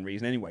storyline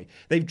reason anyway.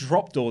 They've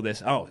dropped all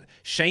this. Oh,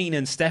 Shane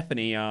and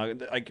Stephanie are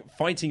like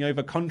fighting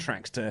over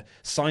contracts to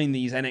sign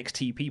these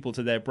NXT people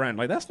to their brand.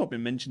 Like, that's not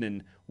been mentioned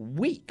in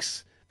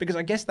weeks, because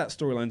I guess that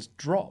storyline's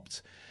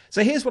dropped.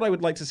 So here's what I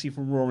would like to see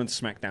from Raw and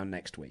SmackDown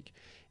next week.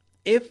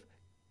 If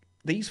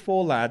these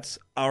 4 lads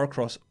are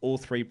across all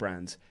 3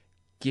 brands,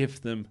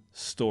 give them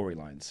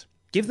storylines.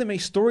 Give them a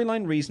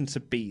storyline reason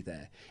to be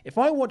there. If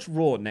I watch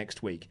Raw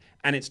next week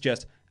and it's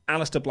just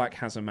Aleister Black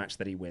has a match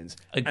that he wins.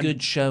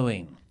 Good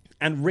showing.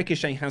 And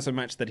Ricochet has a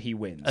match that he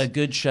wins. A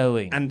good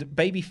showing. And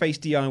Babyface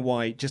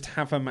DIY just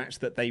have a match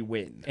that they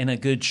win. In a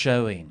good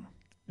showing.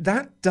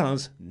 That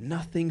does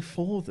nothing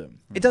for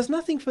them. It does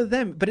nothing for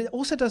them, but it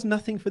also does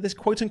nothing for this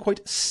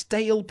quote-unquote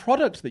stale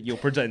product that you're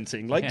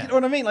presenting. Like, You know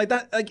what I mean? Like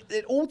that. Like,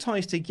 it all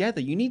ties together.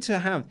 You need to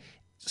have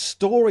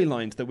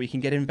storylines that we can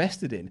get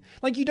invested in.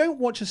 Like, you don't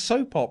watch a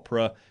soap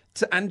opera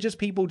and just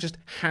people just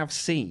have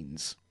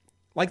scenes.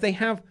 Like, they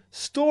have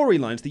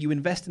storylines that you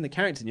invest in the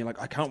character, and you're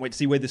like, I can't wait to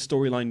see where this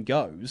storyline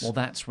goes. Well,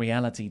 that's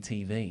reality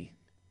TV.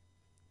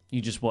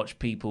 You just watch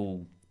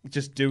people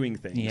just doing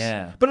things.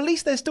 Yeah. But at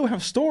least they still have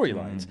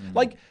storylines.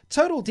 Like,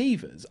 Total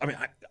Divas, I mean,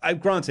 I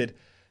granted,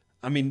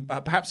 I mean,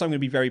 perhaps I'm going to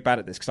be very bad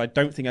at this, because I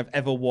don't think I've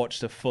ever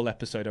watched a full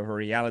episode of a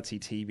reality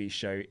TV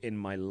show in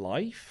my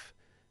life.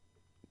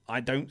 I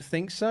don't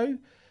think so.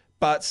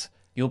 But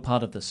you're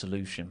part of the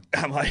solution.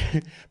 Am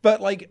I?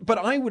 But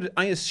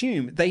I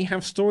assume they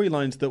have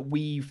storylines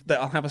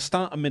that'll have a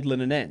start, a middle,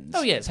 and an end.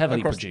 Oh yeah, it's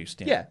heavily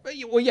produced. Yeah.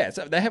 Well, yeah,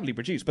 they're heavily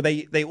produced, but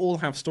they all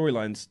have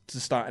storylines to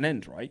start and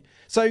end, right?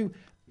 So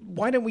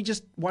why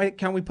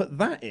can't we put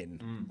that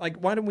in? Like,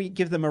 why don't we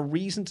give them a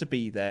reason to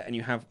be there? And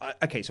you have,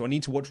 okay, so I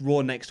need to watch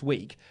Raw next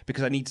week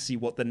because I need to see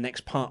what the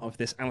next part of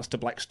this Aleister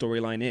Black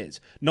storyline is.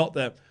 Not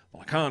the,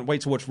 I can't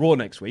wait to watch Raw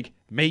next week.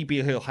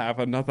 Maybe he'll have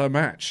another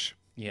match.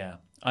 Yeah.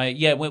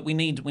 We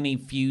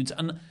need feuds,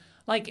 and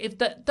like, if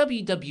the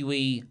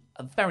WWE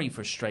are very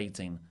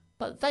frustrating,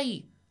 but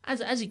they,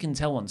 as you can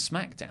tell on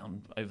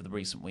SmackDown over the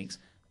recent weeks,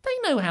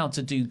 they know how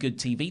to do good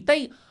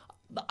TV.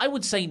 I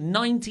would say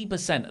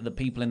 90% of the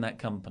people in that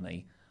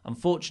company,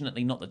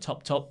 unfortunately not the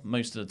top,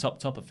 most of the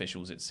top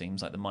officials, it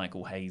seems, like the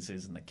Michael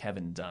Hayeses and the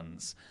Kevin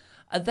Dunns,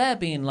 are there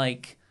being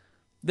like,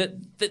 that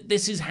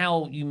this is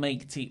how you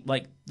make TV.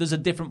 Like, there's a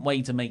different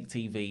way to make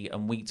TV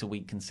and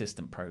week-to-week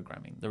consistent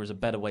programming. There is a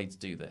better way to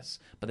do this,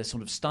 but they're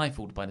sort of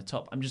stifled by the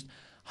top. I'm just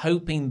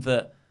hoping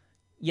that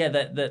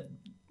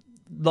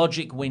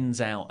logic wins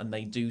out and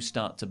they do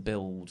start to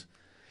build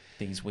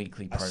these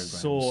weekly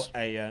programs.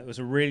 It was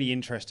a really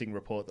interesting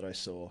report that I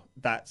saw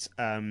that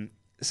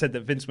said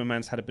that Vince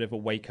McMahon's had a bit of a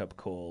wake-up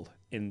call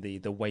in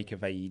the wake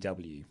of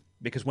AEW,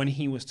 because when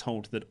he was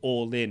told that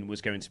All In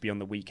was going to be on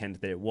the weekend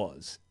that it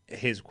was,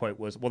 his quote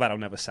was, well, that'll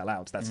never sell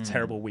out. That's a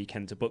terrible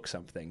weekend to book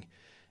something.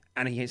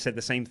 And he said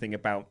the same thing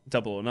about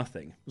Double or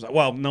Nothing. It was like,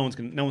 well, no one's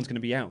going to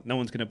be out. No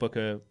one's going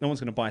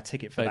to buy a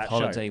ticket for both that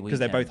holiday show because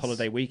they're both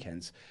holiday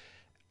weekends.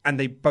 And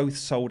they both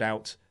sold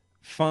out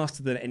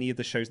faster than any of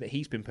the shows that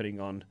he's been putting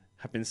on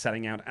have been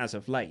selling out as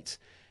of late.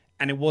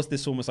 And it was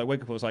this almost like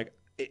wake up. It was like,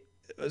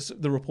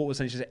 the report was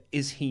essentially said,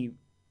 is he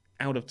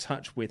out of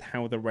touch with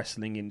how the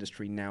wrestling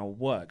industry now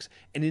works?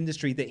 An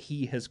industry that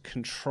he has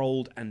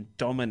controlled and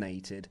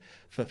dominated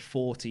for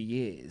 40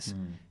 years.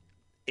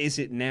 Is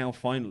it now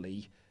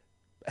finally,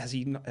 has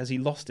he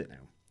lost it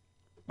now?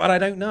 But I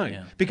don't know.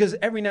 Yeah. Because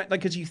every night,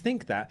 because you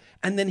think that,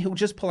 and then he'll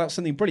just pull out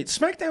something brilliant.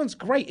 SmackDown's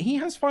great. He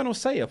has final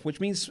say-off, which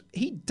means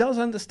he does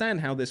understand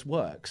how this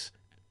works,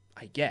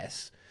 I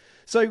guess.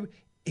 So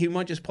he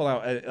might just pull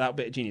out that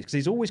bit of genius, because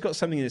he's always got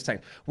something in his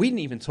tank. We didn't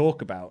even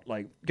talk about,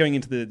 like, going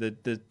into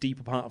the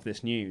deeper part of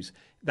this news,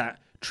 that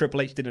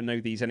Triple H didn't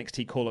know these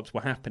NXT call-ups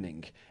were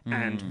happening,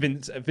 and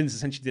Vince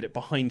essentially did it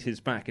behind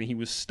his back, and he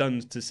was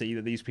stunned to see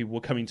that these people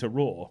were coming to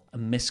Raw. A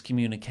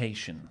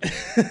miscommunication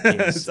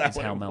is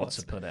how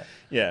Meltzer put it.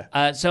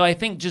 Yeah. So I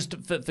think just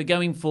for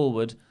going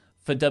forward,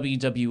 for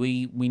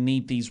WWE, we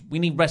need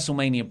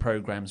WrestleMania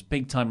programs,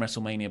 big-time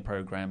WrestleMania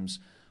programs,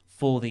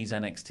 for these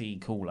NXT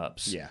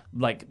call-ups. Yeah.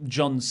 Like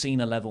John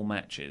Cena level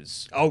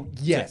matches. Oh,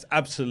 yes,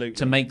 absolutely.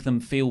 To make them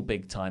feel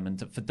big time, and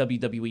for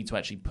WWE to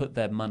actually put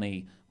their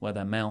money where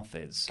their mouth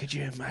is. Could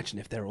you imagine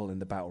if they're all in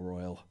the Battle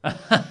Royal?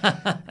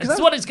 That's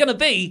what it's going to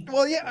be.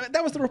 Well, yeah,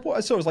 that was the report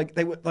I saw. It was like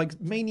they were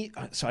like Mania.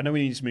 So I know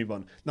we need to move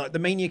on. Like the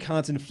Mania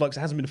card's in flux,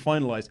 it hasn't been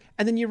finalized.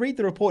 And then you read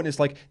the report and it's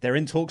like they're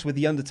in talks with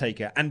The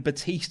Undertaker and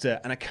Batista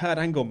and a Kurt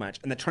Angle match,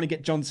 and they're trying to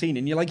get John Cena.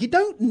 And you're like, you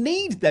don't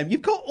need them.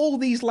 You've got all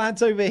these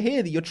lads over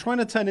here that you're trying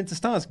to turn into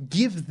stars.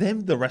 Give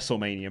them the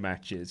WrestleMania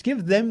matches.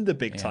 Give them the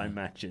big time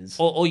matches.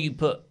 Or you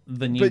put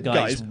the new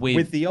guys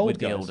with the old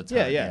guys. older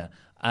talent. Yeah.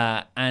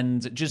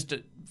 And just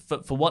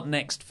for what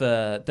next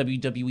for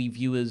WWE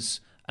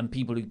viewers and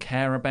people who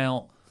care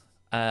about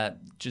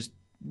just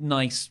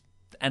nice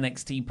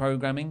NXT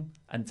programming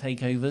and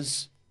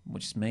takeovers,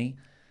 which is me,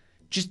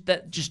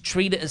 just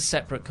treat it as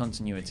separate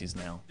continuities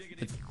now.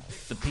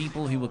 The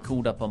people who were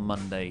called up on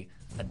Monday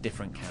are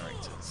different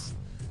characters.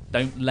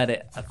 Don't let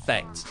it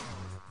affect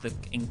the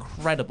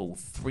incredible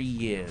 3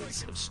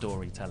 years of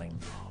storytelling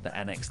that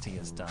NXT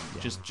has done.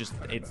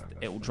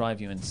 It will drive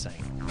you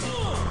insane.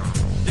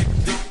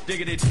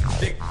 Diggity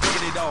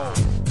dog.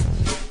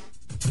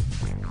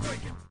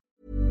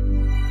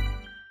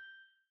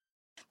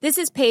 This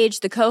is Paige,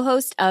 the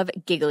co-host of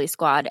Giggly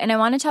Squad, and I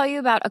want to tell you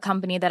about a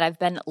company that I've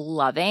been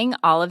loving,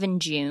 Olive &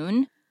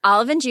 June.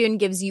 Olive & June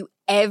gives you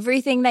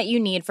everything that you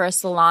need for a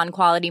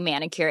salon-quality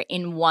manicure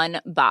in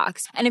one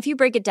box. And if you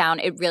break it down,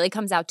 it really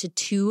comes out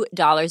to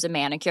 $2 a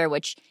manicure,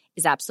 which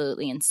is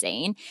absolutely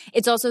insane.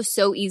 It's also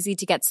so easy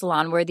to get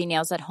salon-worthy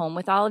nails at home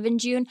with Olive &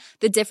 June.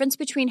 The difference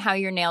between how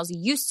your nails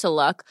used to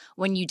look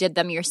when you did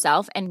them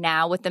yourself and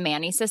now with the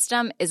Mani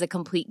system is a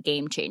complete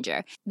game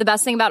changer. The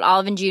best thing about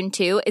Olive & June,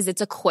 too, is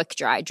it's a quick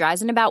dry.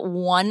 Dries in about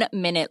 1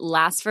 minute,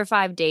 lasts for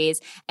 5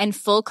 days, and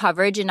full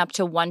coverage in up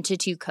to 1 to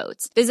 2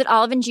 coats. Visit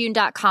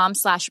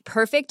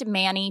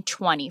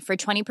oliveandjune.com/perfectmani20 for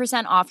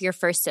 20% off your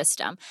first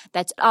system.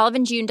 That's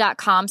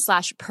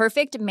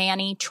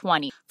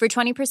oliveandjune.com/perfectmani20 for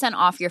 20%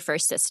 off your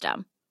first system.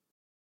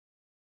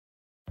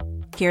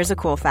 Here's a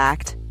cool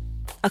fact.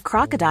 A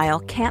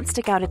crocodile can't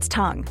stick out its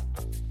tongue.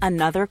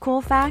 Another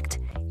cool fact,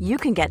 you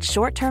can get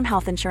short-term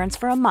health insurance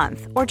for a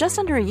month or just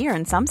under a year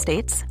in some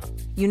states.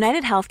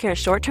 United Healthcare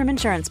short-term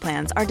insurance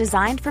plans are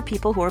designed for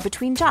people who are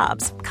between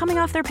jobs, coming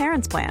off their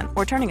parents' plan,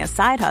 or turning a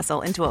side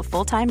hustle into a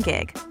full-time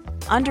gig.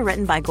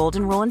 Underwritten by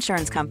Golden Rule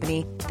Insurance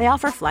Company, they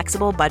offer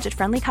flexible,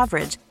 budget-friendly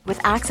coverage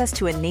with access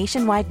to a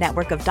nationwide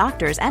network of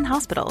doctors and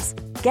hospitals.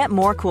 Get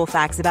more cool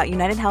facts about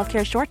United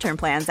Healthcare short-term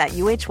plans at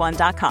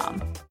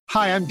uh1.com.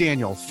 Hi, I'm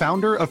Daniel,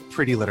 founder of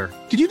Pretty Litter.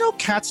 Did you know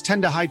cats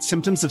tend to hide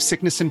symptoms of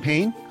sickness and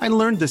pain? I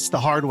learned this the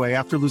hard way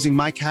after losing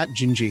my cat,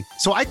 Gingy.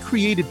 So I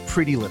created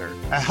Pretty Litter,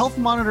 a health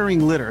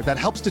monitoring litter that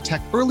helps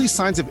detect early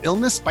signs of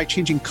illness by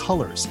changing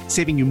colors,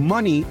 saving you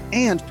money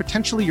and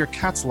potentially your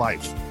cat's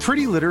life.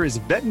 Pretty Litter is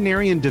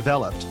veterinarian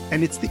developed,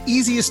 and it's the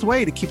easiest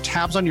way to keep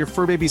tabs on your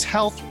fur baby's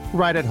health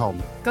right at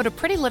home. Go to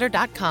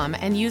prettylitter.com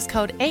and use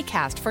code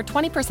ACAST for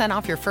 20%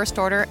 off your first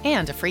order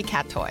and a free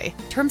cat toy.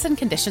 Terms and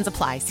conditions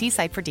apply. See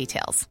site for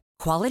details.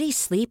 Quality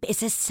sleep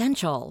is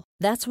essential.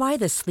 That's why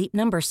the Sleep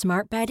Number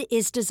Smart Bed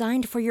is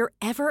designed for your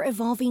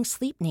ever-evolving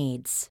sleep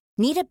needs.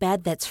 Need a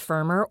bed that's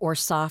firmer or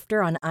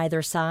softer on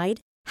either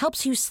side?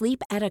 Helps you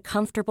sleep at a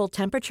comfortable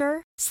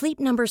temperature? Sleep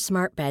Number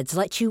Smart Beds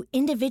let you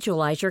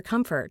individualize your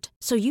comfort,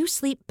 so you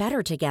sleep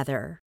better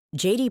together.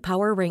 J.D.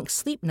 Power ranks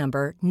Sleep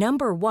Number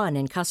number 1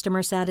 in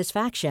customer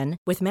satisfaction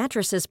with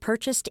mattresses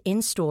purchased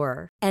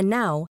in-store. And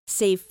now,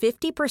 save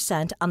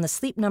 50% on the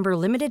Sleep Number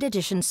Limited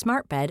Edition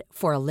Smart Bed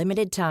for a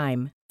limited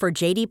time. For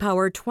J.D.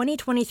 Power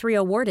 2023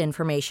 award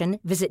information,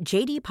 visit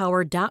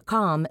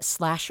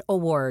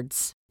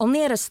jdpower.com/awards.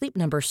 Only at a Sleep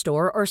Number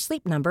store or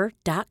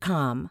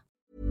sleepnumber.com.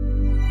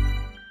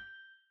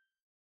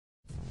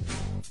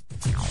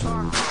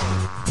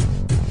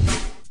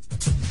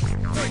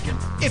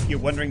 If you're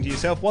wondering to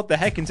yourself, what the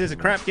heck is a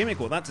crap gimmick?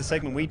 Well, that's a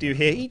segment we do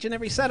here each and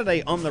every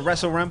Saturday on the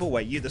Wrestle Ramble,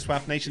 where you, the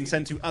SWAF Nation,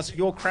 send to us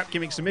your crap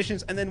gimmick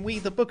submissions, and then we,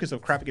 the bookers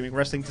of Crap Gimmick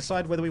Wrestling,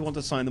 decide whether we want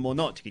to sign them or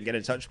not. You can get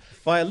in touch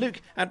via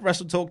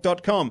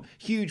luke@wrestletalk.com.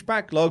 Huge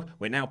backlog.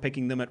 We're now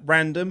picking them at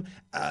random.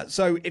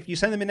 So if you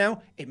send them in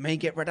now, it may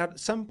get read out at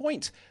some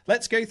point.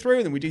 Let's go through,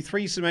 and then we do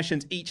 3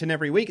 submissions each and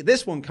every week.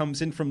 This one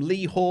comes in from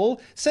Lee Hall,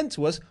 sent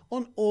to us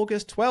on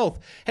August 12th.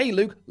 Hey,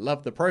 Luke,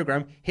 love the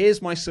program.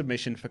 Here's my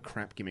submission for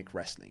Crap Gimmick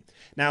Wrestling.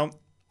 Now,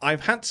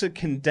 I've had to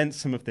condense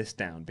some of this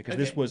down because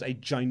this was a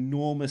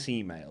ginormous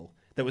email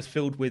that was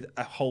filled with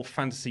a whole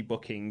fantasy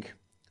booking,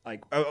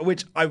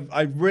 which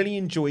I really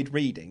enjoyed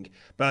reading,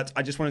 but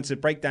I just wanted to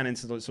break down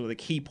into sort of the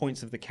key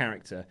points of the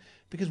character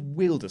because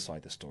we'll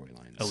decide the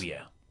storylines. Oh,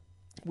 yeah.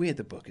 We're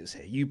the bookers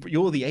here.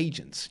 You're the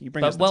agents. You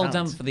bring us the well talent.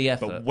 done for the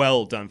effort. But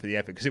well done for the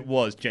effort, because it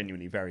was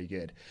genuinely very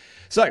good.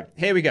 So,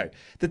 here we go.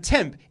 The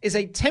Temp is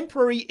a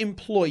temporary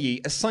employee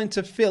assigned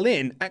to fill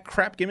in at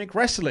Crap Gimmick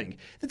Wrestling.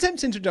 The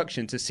Temp's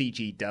introduction to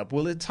CG Dub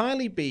will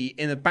entirely be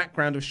in the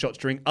background of shots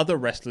during other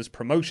wrestlers'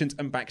 promotions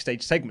and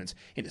backstage segments.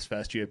 In his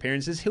first few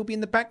appearances, he'll be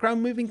in the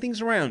background moving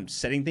things around,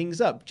 setting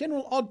things up,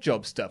 general odd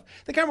job stuff.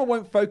 The camera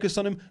won't focus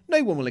on him,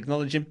 no one will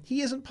acknowledge him,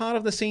 he isn't part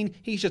of the scene,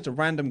 he's just a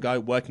random guy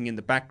working in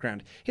the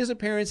background. His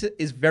appearance appearance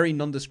is very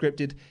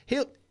nondescriptive.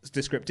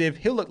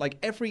 He'll look like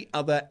every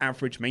other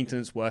average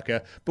maintenance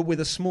worker, but with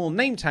a small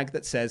name tag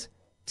that says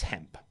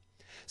temp.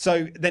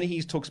 So then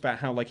he talks about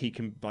how like he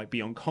can like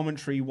be on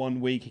commentary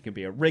one week, he can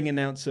be a ring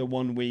announcer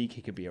one week,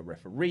 he can be a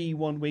referee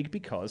one week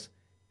because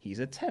he's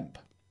a temp.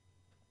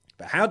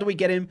 But how do we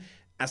get him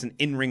as an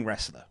in-ring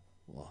wrestler?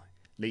 Well,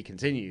 Lee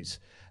continues.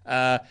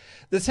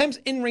 The Temp's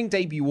in-ring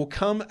debut will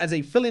come as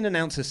a fill-in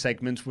announcer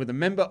segment where the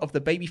member of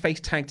the babyface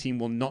tag team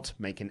will not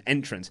make an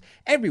entrance.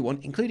 Everyone,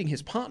 including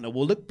his partner,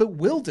 will look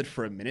bewildered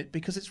for a minute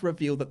because it's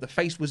revealed that the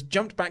face was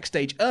jumped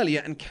backstage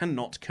earlier and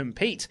cannot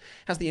compete.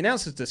 As the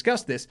announcers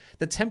discuss this,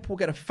 the Temp will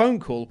get a phone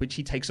call which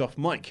he takes off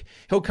mic.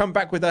 He'll come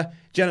back with a,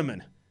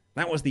 "Gentlemen,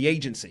 that was the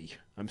agency.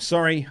 I'm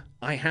sorry,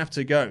 I have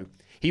to go."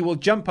 He will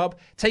jump up,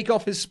 take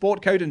off his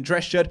sport coat and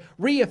dress shirt,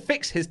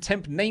 reaffix his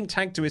Temp name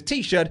tag to his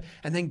t-shirt,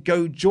 and then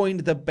go join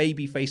the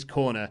babyface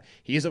corner.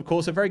 He is, of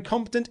course, a very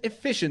competent,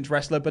 efficient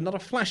wrestler, but not a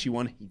flashy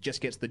one. He just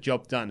gets the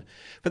job done.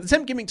 For the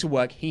Temp gimmick to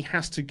work, he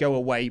has to go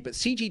away, but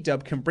CG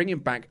Dub can bring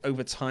him back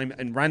over time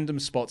in random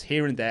spots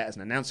here and there as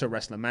an announcer,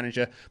 wrestler,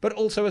 manager, but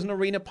also as an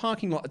arena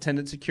parking lot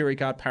attendant, security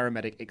guard,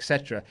 paramedic,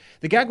 etc.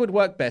 The gag would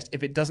work best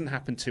if it doesn't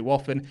happen too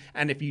often,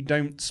 and if you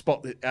don't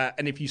spot,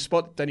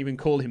 don't even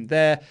call him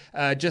there.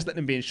 Just let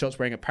him be in shots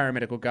wearing a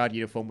paramedical guard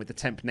uniform with the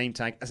Temp name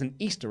tag as an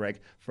Easter egg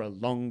for a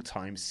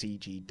long-time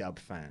CG Dub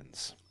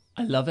fans.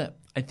 I love it.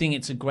 I think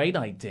it's a great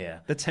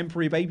idea. The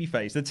temporary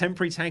babyface, the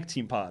temporary tag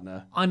team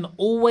partner. I'm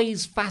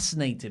always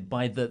fascinated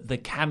by the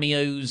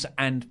cameos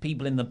and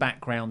people in the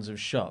backgrounds of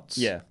shots.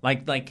 Yeah,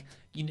 like the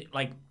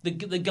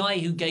guy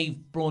who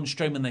gave Braun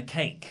Strowman the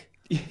cake,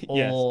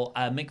 or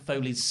yes. Mick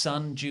Foley's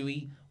son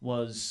Dewey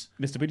was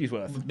Mr.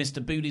 Bootiesworth.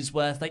 Mr.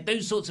 Bootiesworth, like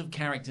those sorts of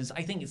characters.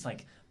 I think it's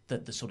like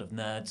the sort of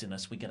nerds in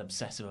us, we get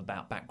obsessive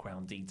about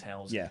background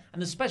details. Yeah.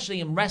 And especially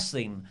in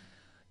wrestling,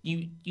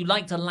 you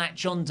like to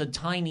latch on to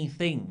tiny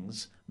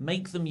things,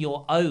 make them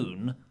your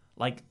own,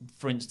 like,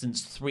 for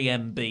instance,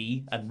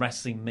 3MB and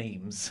wrestling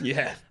memes.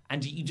 Yeah.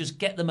 And you just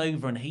get them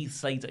over, and Heath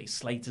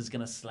Slater's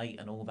going to slate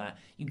and all that.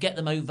 You get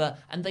them over,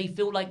 and they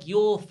feel like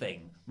your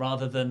thing,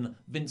 rather than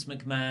Vince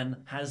McMahon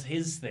has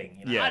his thing.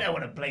 You know, yeah. I don't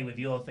want to play with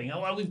your thing.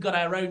 Oh, well, we've got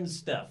our own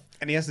stuff.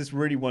 And he has this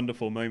really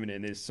wonderful moment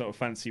in his sort of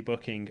fancy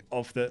booking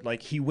of that,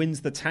 like, he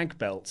wins the tag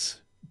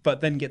belts,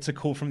 but then gets a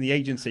call from the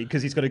agency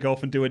because he's got to go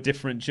off and do a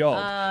different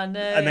job. No.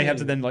 And they have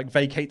to then, like,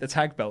 vacate the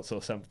tag belts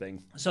or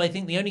something. So I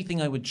think the only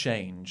thing I would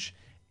change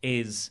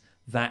is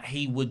that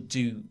he would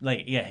do,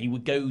 he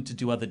would go to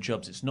do other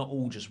jobs. It's not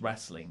all just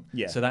wrestling.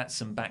 Yeah. So that's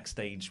some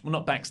backstage, well,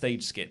 not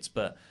backstage skits,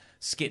 but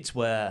skits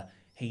where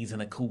he's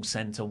in a call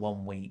center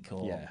one week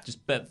or just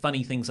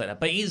funny things like that.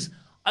 But he's,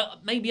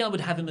 maybe I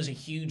would have him as a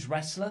huge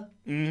wrestler.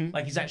 Mm-hmm.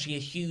 Like he's actually a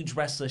huge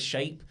wrestler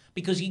shape,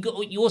 because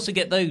you also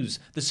get the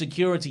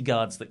security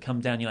guards that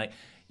come down. You're like,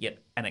 yep,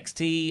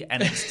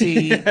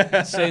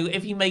 NXT. So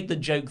if you make the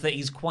joke that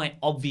he's quite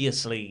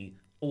obviously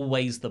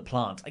always the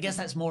plant, I guess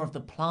that's more of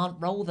the plant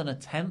role than a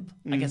temp.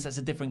 I guess that's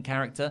a different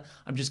character.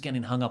 I'm just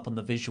getting hung up on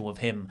the visual of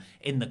him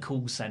in the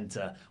call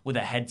center with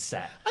a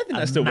headset. I think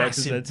that still works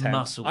as a massive temp.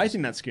 muscles. I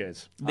think that's good.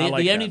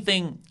 The only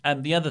thing,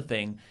 the other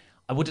thing,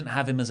 I wouldn't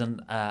have him as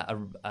a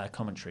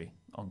commentary.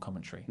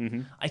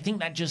 Mm-hmm. I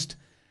think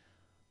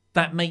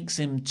that makes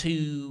him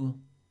too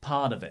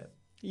part of it.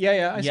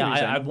 Yeah,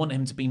 I want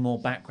him to be more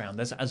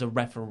background as a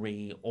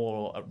referee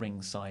or at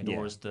ringside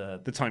or as the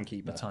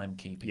timekeeper. The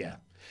timekeeper. Yeah.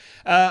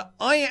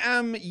 I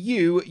Am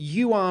You,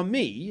 You Are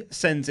Me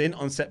sends in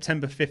on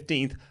September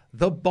 15th,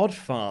 The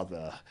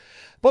Bodfather.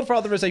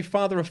 Bodfather is a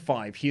father of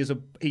 5.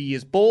 He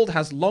is bald,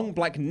 has long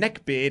black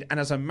neck beard, and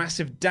has a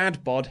massive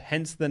dad bod,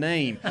 hence the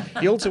name.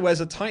 He also wears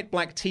a tight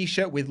black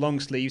t-shirt with long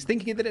sleeves,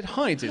 thinking that it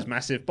hides his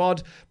massive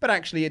bod, but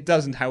actually it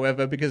doesn't,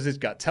 however, because his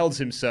gut tells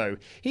him so.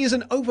 He is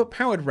an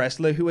overpowered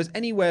wrestler who has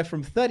anywhere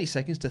from 30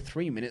 seconds to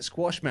 3-minute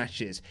squash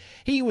matches.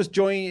 He was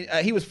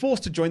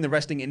forced to join the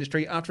wrestling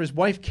industry after his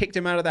wife kicked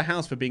him out of the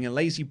house for being a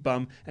lazy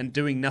bum and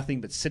doing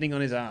nothing but sitting on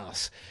his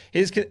ass.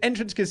 His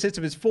entrance consists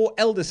of his 4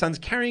 elder sons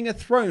carrying a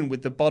throne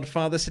with the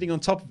Bodfather sitting on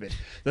top of it,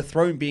 the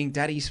throne being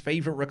Daddy's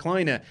favourite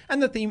recliner, and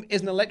the theme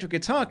is an electric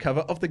guitar cover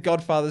of The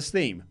Godfather's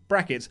theme,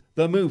 brackets,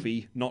 the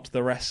movie, not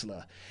the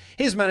wrestler.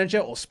 His manager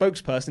or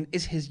spokesperson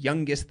is his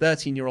youngest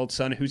 13-year-old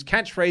son, whose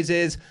catchphrase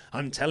is,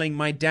 "I'm telling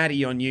my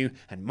daddy on you,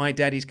 and my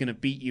daddy's going to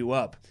beat you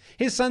up."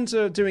 His sons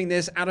are doing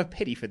this out of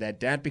pity for their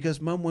dad because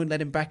mum won't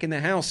let him back in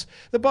the house.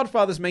 The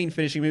Bodfather's main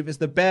finishing move is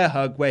the bear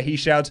hug, where he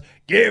shouts,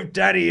 "Give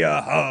daddy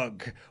a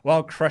hug,"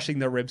 while crushing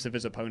the ribs of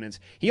his opponents.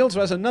 He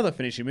also has another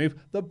finishing move,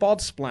 the bod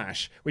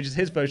splash, which is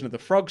his version of the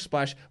frog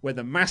splash, where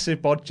the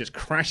massive bod just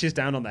crashes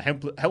down on the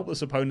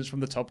helpless opponents from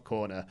the top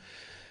corner.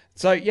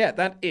 So yeah,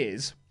 that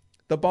is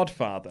The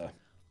Bodfather.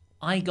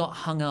 I got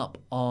hung up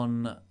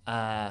on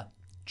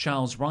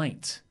Charles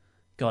Wright,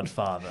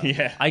 Godfather.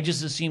 Yeah. I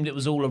just assumed it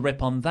was all a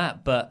rip on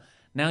that, but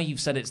now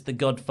you've said it's The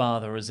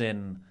Godfather as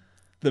in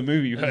the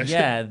movie version.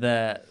 Yeah,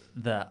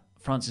 the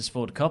Francis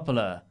Ford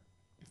Coppola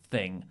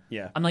thing.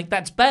 Yeah. I'm like,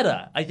 that's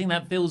better. I think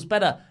that feels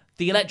better.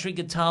 The electric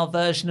guitar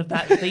version of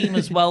that theme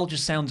as well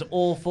just sounds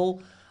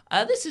awful.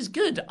 This is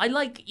good. I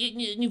like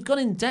you've gone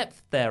in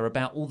depth there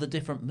about all the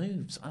different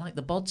moves. I like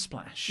the bod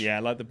splash. Yeah, I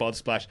like the bod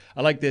splash.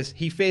 I like this.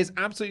 He fears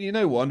absolutely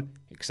no one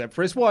except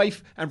for his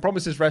wife and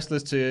promises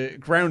wrestlers to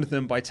ground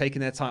them by taking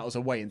their titles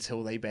away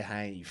until they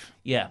behave.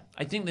 Yeah,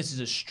 I think this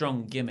is a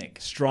strong gimmick.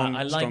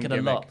 I like it a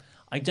gimmick. lot.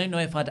 I don't know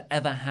if I'd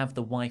ever have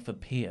the wife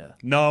appear.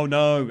 No,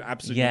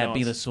 absolutely not. Yeah,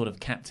 be the sort of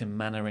Captain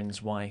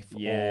Mannarin's wife,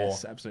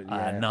 Yes, or absolutely,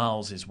 yeah.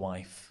 Niles'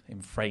 wife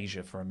in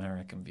Frasier for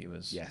American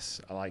viewers.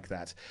 Yes, I like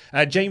that.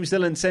 James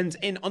Dillon sends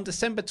in on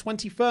December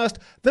 21st,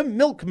 the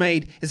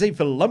Milkmaid is a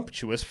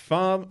voluptuous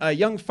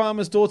young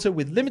farmer's daughter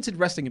with limited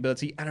wrestling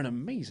ability and an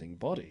amazing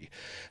body.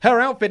 Her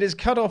outfit is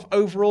cut-off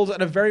overalls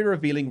and a very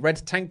revealing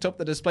red tank top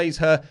that displays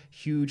her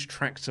huge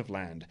tracts of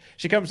land.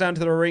 She comes down to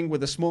the ring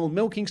with a small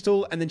milking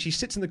stool and then she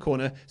sits in the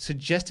corner,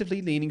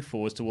 suggestively leaning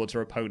forwards towards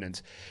her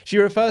opponent. She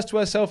refers to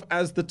herself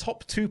as the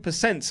top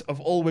 2% of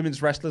all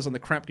women's wrestlers on the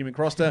Crap Gimmick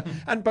roster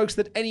and boasts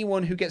that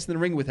anyone who gets in the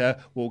ring with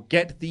her will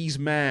get these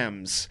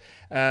mams.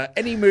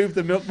 Any move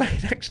the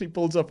Milkmaid actually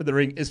pulls off in the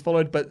ring is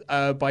followed by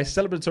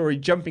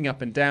celebratory jumping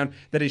up and down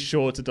that is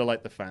sure to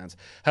delight the fans.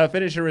 Her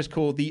finisher is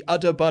called the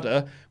Udder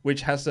Budder,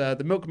 which has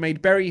the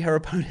Milkmaid bury her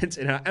opponents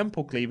in her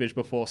ample cleavage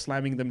before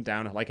slamming them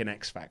down like an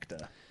X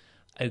Factor.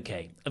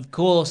 Okay, of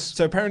course.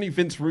 So apparently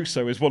Vince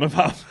Russo is one of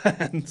our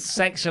fans.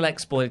 Sexual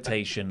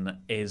exploitation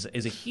is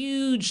a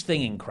huge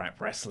thing in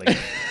crap wrestling.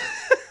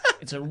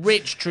 It's a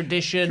rich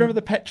tradition. Do you remember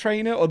the pet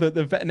trainer or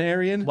the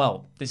veterinarian?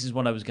 Well, this is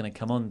what I was going to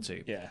come on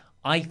to. Yeah.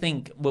 I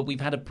think, well, we've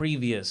had a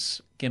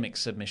previous gimmick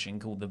submission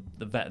called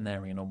the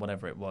veterinarian or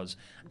whatever it was,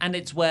 and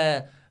it's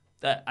where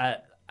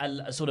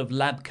a sort of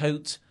lab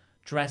coat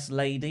dressed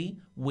lady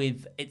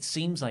with, it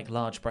seems like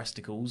large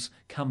breasticles,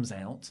 comes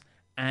out,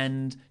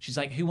 and she's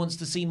like, who wants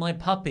to see my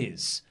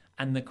puppies?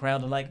 And the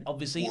crowd are like,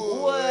 obviously,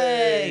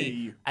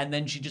 way! And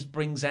then she just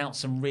brings out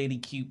some really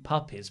cute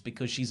puppies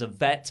because she's a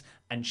vet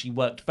and she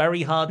worked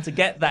very hard to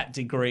get that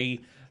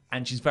degree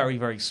and she's very,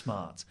 very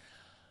smart.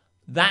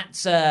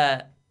 That's,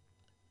 this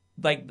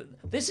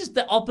is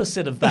the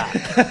opposite of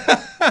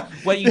that,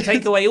 where you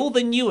take away all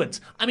the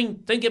nuance. I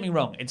mean, don't get me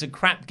wrong, it's a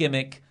crap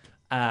gimmick.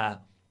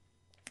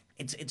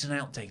 It's an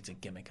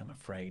outdated gimmick, I'm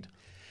afraid.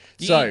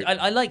 So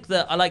I like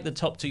the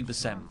top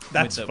 2%.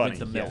 That's with funny. With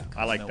the milk.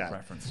 Yeah, I like milk that.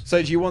 Reference.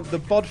 So do you want the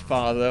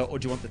Bodfather or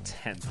do you want the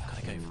temp?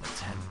 Gotta go for the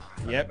temp.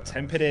 Yep,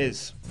 temp it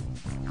is.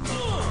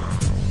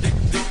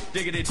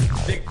 Diggity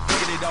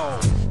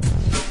dog.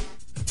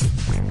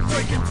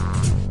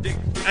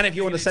 And if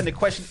you want to send a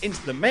question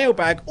into the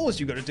mailbag, all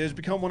you've got to do is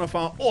become one of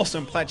our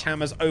awesome pledge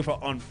hammers over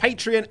on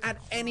Patreon at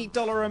any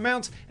dollar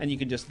amount, and you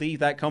can just leave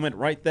that comment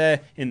right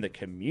there in the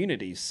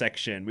communities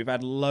section. We've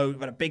had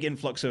a big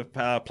influx of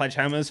pledge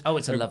hammers. Oh,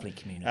 it's a lovely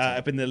community.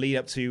 Up in the lead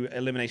up to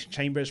Elimination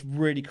Chamber. It's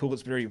really cool.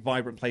 It's a very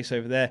vibrant place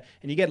over there,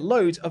 and you get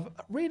loads of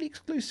really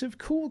exclusive,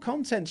 cool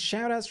content.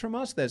 Shout outs from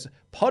us. There's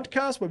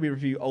podcasts where we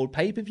review old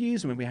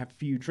pay-per-views, and when we have a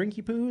few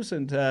drinky poos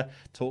and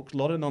talk a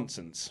lot of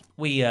nonsense.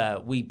 We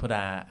put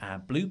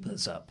our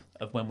bloopers up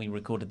of when we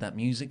recorded that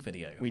music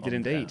video. We did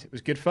indeed. It was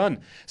good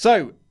fun.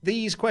 So,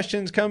 these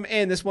questions come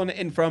in. This one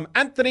in from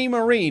Anthony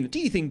Marine. Do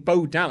you think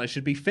Bo Dallas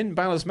should be Finn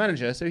Balor's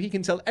manager so he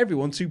can tell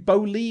everyone to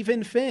believe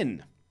in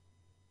Finn?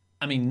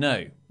 I mean,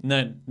 no,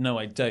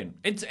 I don't.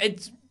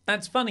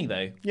 That's funny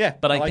though. Yeah,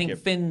 but I like think it.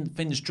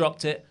 Finn's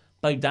dropped it.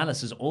 Bo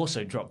Dallas has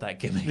also dropped that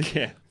gimmick.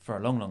 Yeah. For a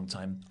long, long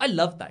time. I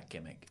love that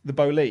gimmick. The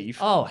Bo Leave.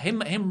 Oh,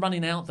 him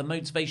running out, the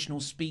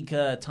motivational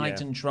speaker,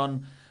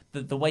 Titantron,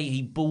 the way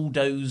he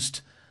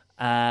bulldozed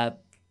the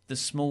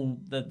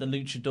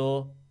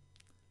luchador.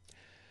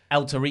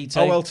 El Torito.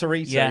 Oh, El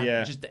Torito,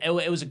 yeah.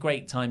 It was a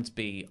great time to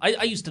be.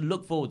 I used to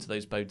look forward to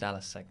those Bo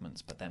Dallas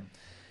segments, but then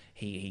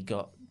he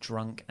got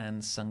drunk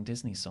and sung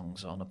Disney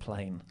songs on a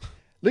plane.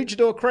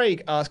 Luchador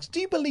Craig asks, do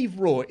you believe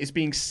Raw is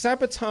being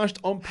sabotaged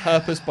on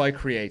purpose by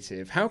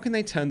creative? How can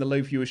they turn the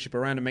low viewership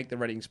around and make the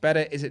ratings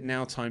better? Is it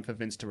now time for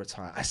Vince to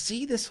retire? I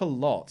see this a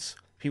lot.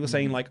 People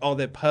saying like, oh,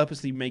 they're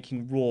purposely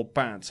making Raw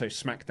bad so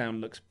SmackDown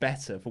looks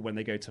better for when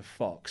they go to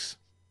Fox.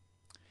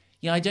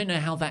 Yeah, I don't know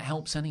how that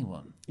helps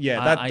anyone.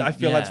 Yeah, I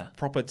feel that's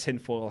proper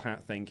tinfoil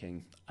hat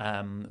thinking.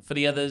 For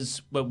the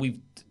others, well, we've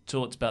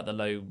talked about the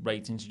low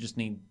ratings. You just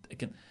need...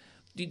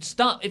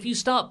 If you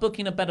start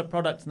booking a better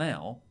product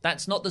now,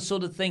 that's not the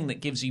sort of thing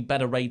that gives you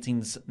better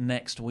ratings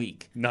next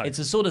week. No. It's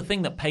the sort of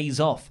thing that pays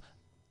off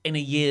in a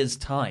year's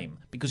time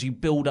because you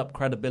build up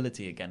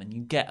credibility again and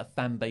you get a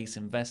fan base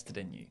invested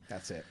in you.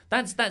 That's it.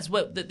 That's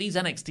what these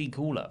NXT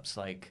call-ups,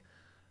 like...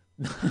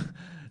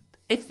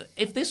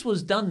 If this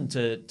was done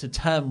to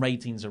turn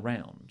ratings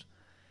around,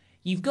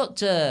 you've got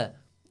to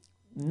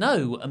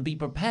know and be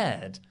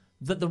prepared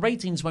that the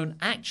ratings won't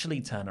actually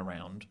turn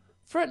around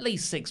for at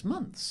least 6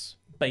 months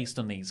based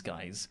on these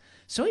guys.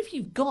 So if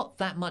you've got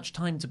that much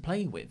time to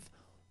play with,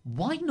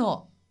 why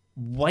not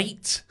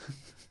wait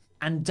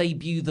and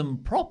debut them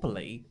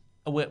properly,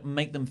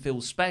 make them feel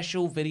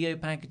special, video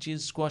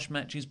packages, squash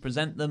matches,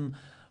 present them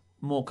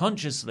more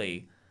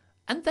consciously,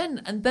 and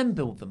then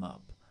build them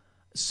up.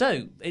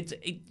 So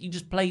you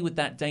just play with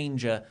that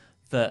danger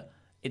that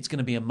it's going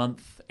to be a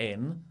month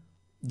in,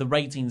 the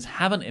ratings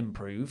haven't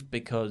improved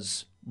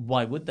because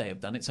why would they have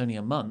done? It's only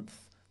a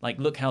month. Like,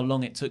 look how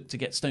long it took to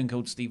get Stone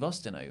Cold Steve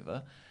Austin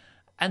over.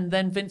 And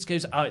then Vince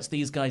goes, oh, it's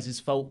these guys'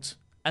 fault.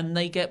 And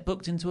they get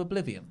booked into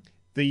oblivion.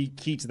 The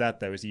key to that,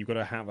 though, is that you've got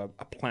to have a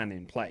plan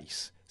in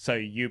place. So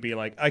you'd be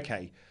like,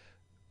 okay,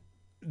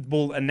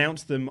 we'll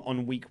announce them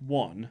on week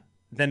 1.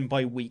 Then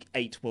by week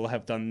 8, we'll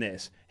have done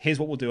this. Here's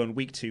what we'll do on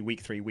week 2,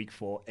 week 3, week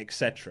 4,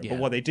 etc. Yeah. But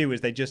what they do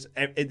is they just...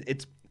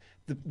 It's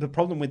the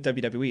problem with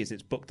WWE is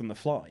it's booked on the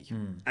fly.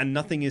 And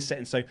nothing is set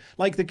in stone.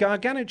 Like the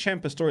Gargano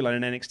Ciampa storyline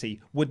in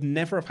NXT would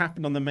never have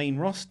happened on the main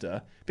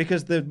roster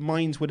because the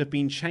minds would have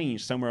been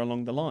changed somewhere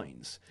along the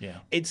lines. Yeah.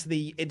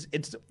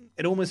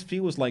 It almost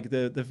feels like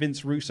the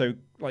Vince Russo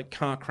like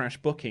car crash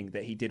booking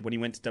that he did when he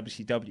went to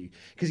WCW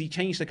because he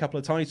changed a couple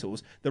of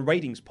titles. The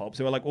ratings popped.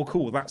 So we're like, well,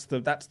 cool, that's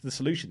the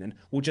solution. Then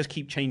we'll just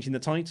keep changing the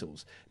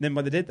titles. And then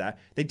when they did that,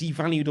 they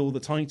devalued all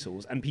the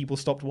titles and people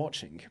stopped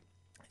watching.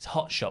 It's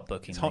hot shot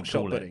booking. It's hot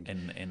shot booking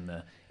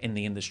in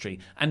the industry.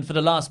 And for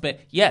the last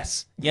bit,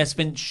 yes,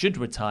 Vince should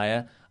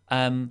retire.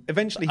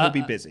 Eventually, he'll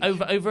be busy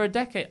over a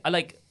decade.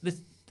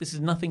 This is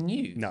nothing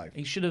new. No,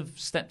 he should have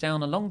stepped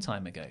down a long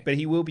time ago. But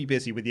he will be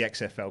busy with the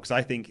XFL because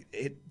I think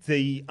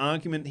the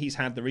argument he's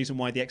had, the reason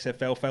why the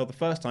XFL failed the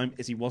first time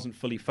is he wasn't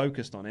fully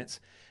focused on it.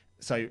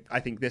 So I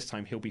think this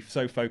time he'll be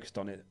so focused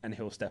on it and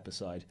he'll step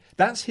aside.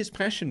 That's his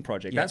passion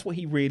project. Yeah. That's what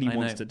he really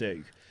wants to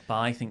do. But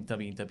I think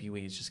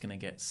WWE is just going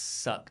to get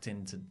sucked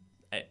into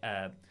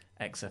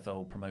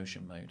XFL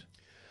promotion mode.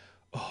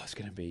 Oh, it's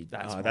going to be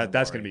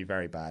that's going to be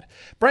very bad.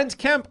 Brent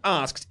Camp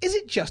asks, is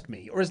it just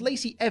me or is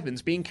Lacey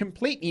Evans being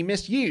completely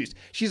misused?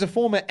 She's a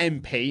former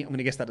MP. I'm going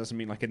to guess that doesn't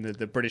mean like in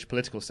the British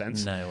political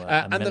sense. No,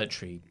 a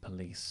military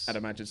police. I'd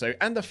imagine so.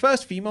 And the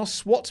first female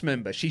SWAT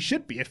member. She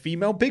should be a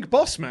female Big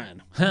Boss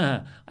Man.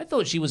 I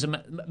thought she was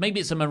maybe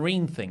it's a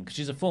Marine thing because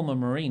she's a former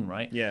Marine,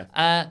 right? Yeah.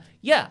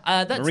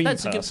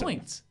 That's a good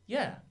point.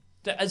 Yeah.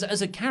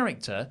 As a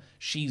character,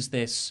 she's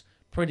this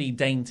pretty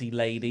dainty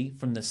lady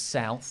from the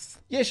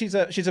South. Yeah, she's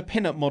a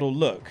pin-up model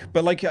look,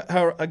 but like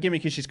her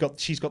gimmick is she's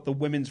got the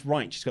women's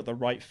right. She's got the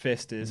right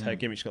fist is her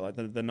gimmick. She's got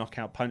like the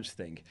knockout punch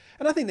thing,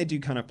 and I think they do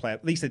kind of play.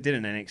 At least they did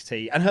in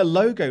NXT, and her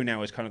logo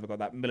now has kind of got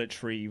that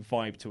military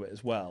vibe to it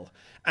as well.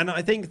 And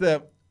I think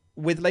that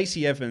with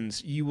Lacey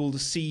Evans, you will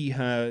see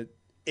her.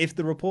 If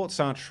the reports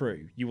are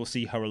true, you will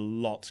see her a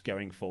lot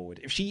going forward.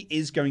 If she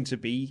is going to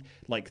be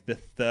like the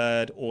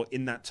third or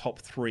in that top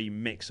 3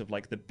 mix of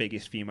like the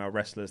biggest female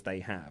wrestlers they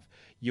have,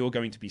 you're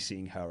going to be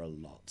seeing her a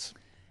lot.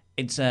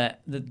 It's the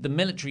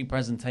military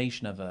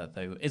presentation of her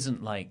though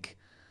isn't like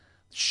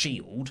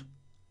Shield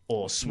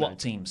or SWAT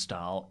team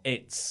style.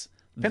 It's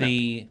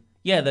the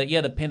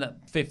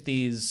pin-up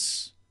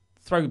 50s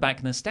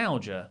throwback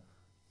nostalgia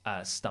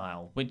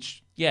style,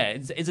 which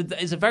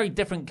is a very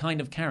different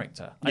kind of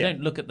character. I don't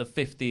look at the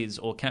 50s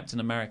or Captain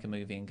America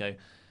movie and go,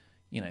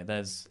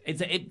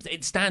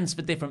 it stands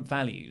for different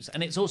values,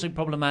 and it's also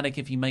problematic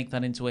if you make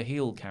that into a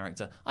heel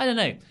character. I don't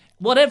know.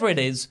 Whatever it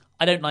is,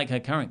 I don't like her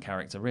current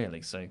character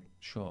really. So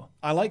sure,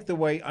 I like the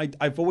way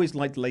I've always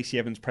liked Lacey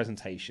Evans'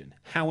 presentation.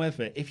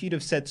 However, if you'd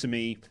have said to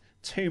me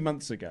 2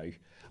 months ago,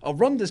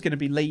 Ronda's going to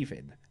be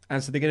leaving.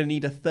 And so they're going to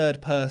need a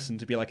third person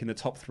to be like in the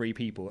top 3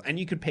 people. And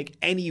you could pick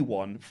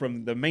anyone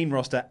from the main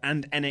roster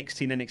and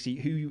NXT.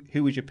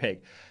 Who would you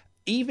pick?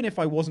 Even if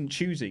I wasn't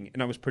choosing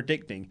and I was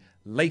predicting,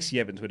 Lacey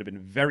Evans would have been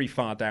very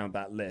far down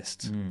that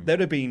list. There'd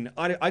have been,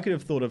 I could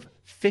have thought of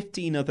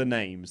 15 other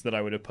names that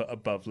I would have put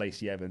above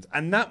Lacey Evans.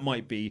 And that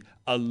might be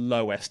a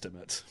low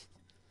estimate.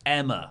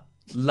 Emma,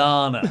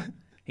 Lana.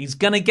 He's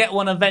going to get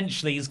one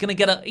eventually.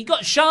 He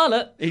got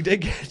Charlotte. He did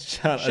get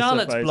Charlotte.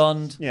 Charlotte's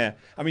blonde. Yeah.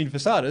 I mean, for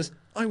starters,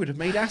 I would have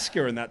made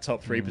Asuka in that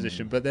top 3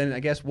 position, but then I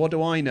guess, what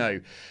do I know?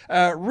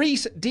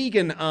 Reese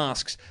Deegan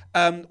asks,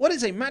 what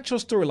is a match or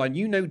storyline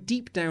you know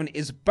deep down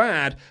is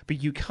bad,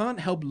 but you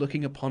can't help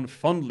looking upon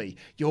fondly?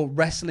 Your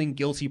wrestling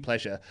guilty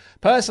pleasure.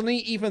 Personally,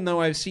 even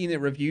though I've seen it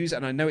reviews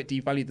and I know it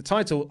devalued the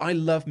title, I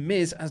love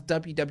Miz as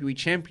WWE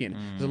champion.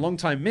 As a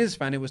long-time Miz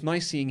fan, it was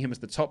nice seeing him as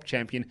the top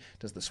champion.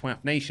 Does the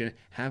SWAP Nation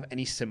have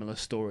any similar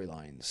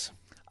storylines?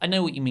 I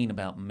know what you mean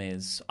about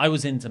Miz. I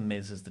was into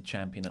Miz as the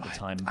champion at the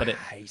time, but I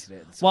hated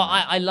it. Well,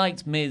 I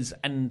liked Miz,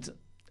 and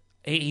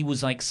he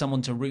was like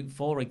someone to root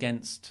for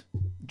against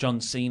John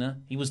Cena.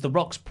 He was The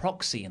Rock's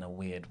proxy in a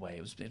weird way.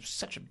 It was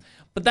such a,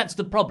 but that's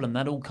the problem.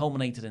 That all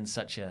culminated in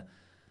such a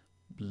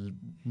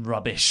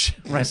rubbish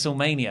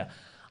WrestleMania.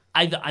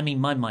 I mean,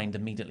 my mind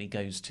immediately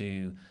goes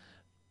to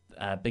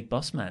Big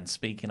Boss Man.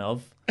 Speaking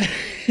of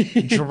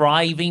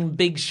driving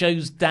Big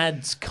Show's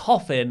dad's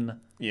coffin.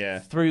 Yeah.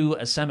 Through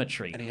a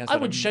cemetery. I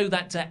would show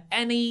that to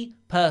any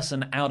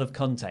person out of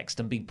context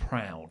and be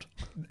proud.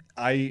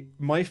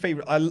 My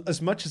favorite,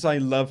 as much as I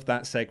love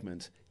that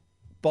segment,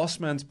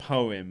 Bossman's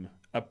poem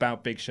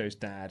about Big Show's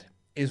dad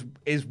is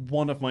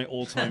one of my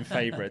all-time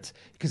favorites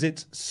because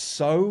it's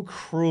so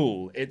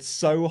cruel, it's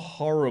so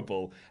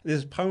horrible.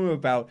 There's a poem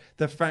about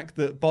the fact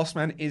that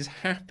Bossman is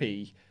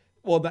happy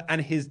Well, and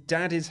his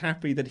dad is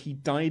happy that he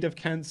died of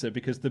cancer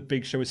because the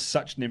Big Show is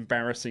such an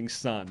embarrassing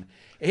son.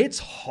 It's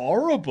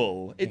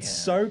horrible. It's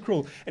so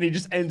cruel. And he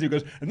just ends it and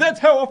goes, and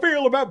that's how I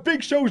feel about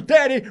Big Show's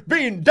daddy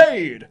being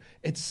dead.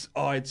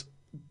 But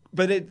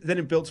then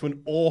it built to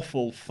an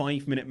awful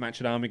 5-minute match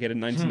at Armageddon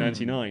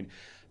 1999.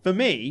 For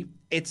me,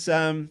 it's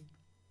the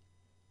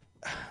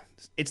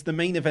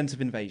main event of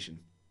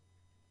Invasion.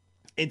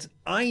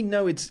 I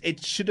know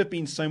it should have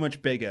been so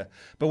much bigger,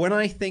 but when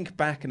I think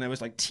back and I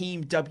was like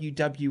Team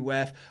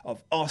WWF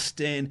of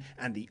Austin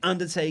and The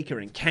Undertaker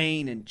and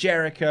Kane and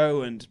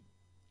Jericho and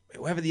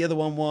whoever the other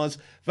one was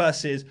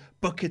versus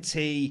Booker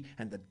T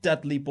and the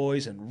Dudley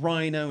Boys and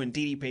Rhino and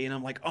DDP, and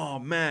I'm like, oh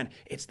man,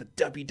 it's the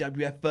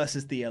WWF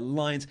versus the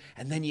Alliance,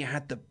 and then you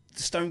had the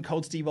Stone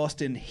Cold Steve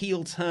Austin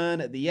heel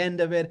turn at the end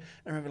of it,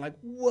 and I remember like,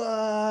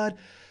 what?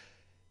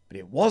 But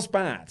it was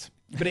bad.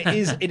 But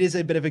it is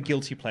a bit of a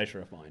guilty pleasure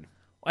of mine.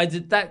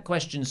 That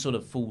question sort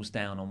of falls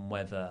down on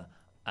whether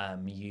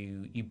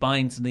you buy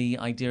into the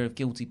idea of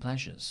guilty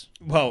pleasures.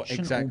 Well, Shouldn't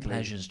exactly. all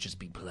pleasures just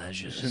be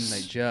pleasures? Shouldn't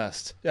they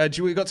just?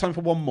 We got time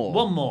for one more?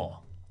 One more.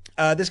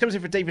 This comes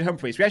in from David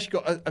Humphreys. We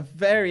actually got a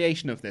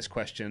variation of this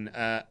question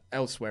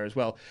elsewhere as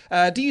well.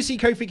 Do you see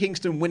Kofi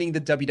Kingston winning the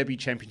WWE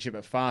Championship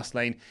at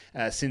Fastlane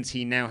since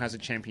he now has a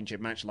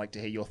championship match? I'd like to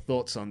hear your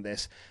thoughts on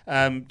this.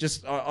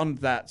 Just on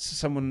that,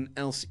 someone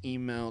else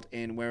emailed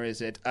in, where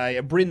is it?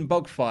 Bryn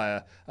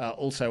Bogfire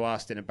also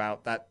asked in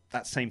about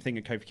that same thing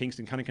of Kofi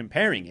Kingston, kind of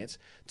comparing it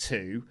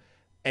to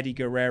Eddie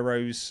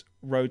Guerrero's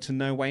Road to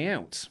No Way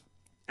Out.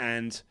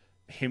 And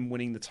him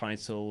winning the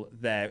title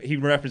there. He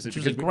referenced it.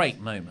 Which was a great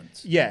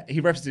moment. Yeah,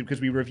 he referenced it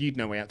because we reviewed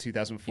No Way Out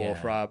 2004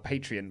 for our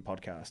Patreon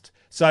podcast.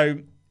 So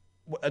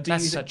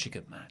that's such a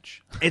good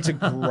match. It's a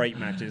great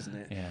match, isn't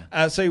it?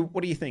 Yeah. So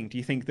what do you think? Do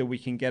you think that we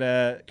can get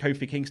a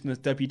Kofi Kingston as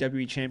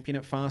WWE champion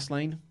at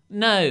Fastlane?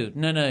 No.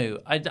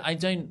 I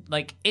don't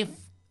like if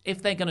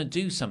they're going to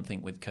do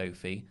something with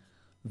Kofi,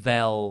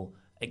 they'll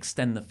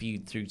extend the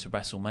feud through to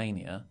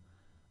WrestleMania.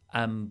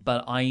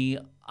 But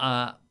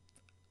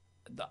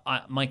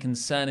my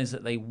concern is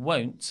that they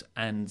won't,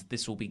 and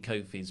this will be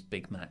Kofi's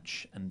big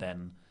match, and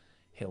then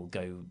he'll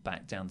go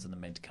back down to the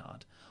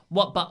mid-card.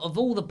 But of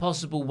all the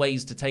possible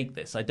ways to take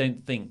this, I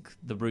don't think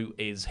the route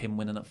is him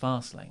winning at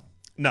Fastlane.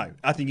 No,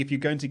 I think if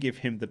you're going to give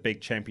him the big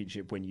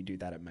championship when you do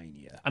that at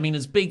Mania. I mean,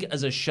 as big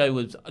as a show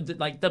as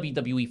like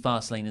WWE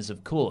Fastlane is,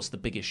 of course, the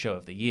biggest show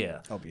of the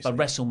year. Obviously.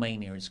 But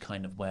WrestleMania is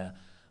kind of where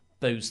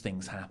those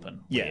things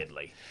happen,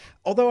 weirdly.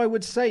 Although I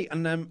would say,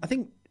 and I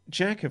think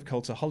Jack of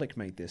Cultaholic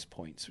made this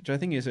point, which I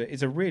think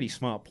is a really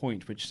smart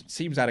point, which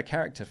seems out of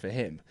character for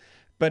him.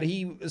 But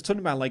he was talking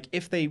about like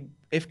if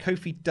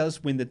Kofi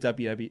does win the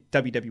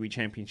WWE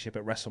Championship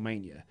at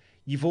WrestleMania,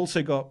 you've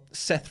also got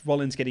Seth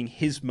Rollins getting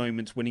his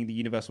moment winning the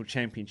Universal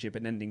Championship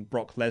and ending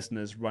Brock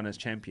Lesnar's run as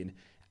champion,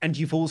 and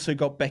you've also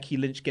got Becky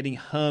Lynch getting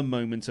her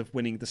moment of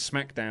winning the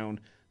SmackDown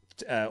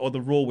or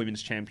the Raw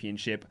Women's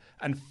Championship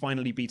and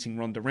finally beating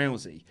Ronda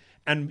Rousey.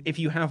 And if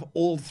you have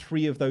all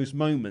three of those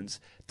moments,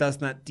 does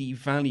that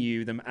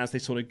devalue them as they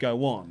sort of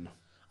go on?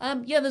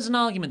 Yeah, there's an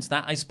argument to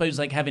that. I suppose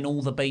like having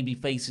all the baby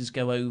faces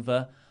go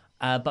over.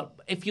 But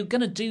if you're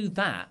going to do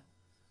that,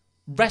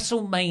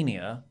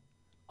 WrestleMania,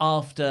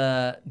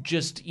 after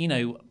just,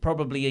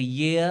 probably a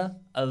year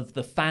of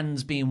the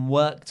fans being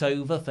worked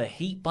over for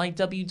heat by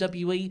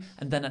WWE,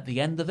 and then at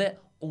the end of it,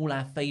 all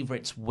our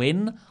favourites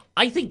win.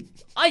 I think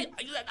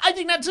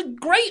that's a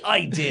great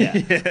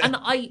idea. Yeah.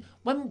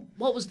 And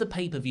what was the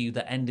pay-per-view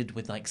that ended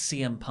with like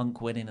CM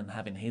Punk winning and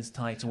having his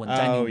title and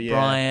Daniel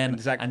Bryan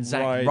and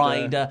Zack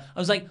Ryder? I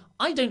was like,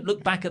 I don't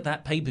look back at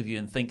that pay-per-view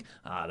and think,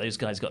 those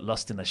guys got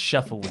lost in the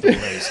shuffle with all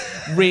those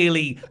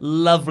really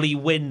lovely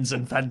wins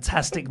and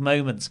fantastic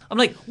moments. I'm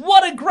like,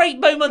 what a great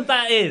moment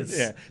that is.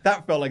 Yeah,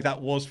 that felt like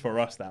that was for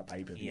us, that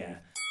pay-per-view. Yeah.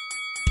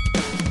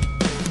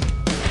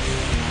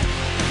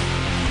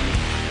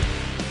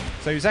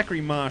 So Zachary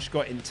Marsh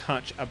got in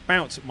touch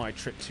about my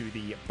trip to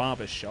the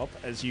barber shop.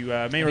 As you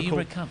may recall... Have you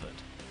recovered?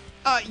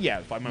 Yeah,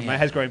 my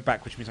hair's growing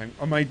back, which means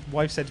my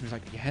wife said to me,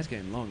 your hair's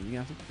getting long.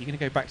 You're going to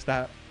go back to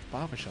that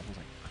barber shop. I was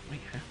like, I might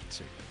have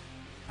to.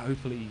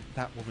 Hopefully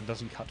that woman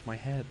doesn't cut my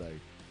hair, though.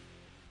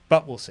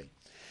 But we'll see.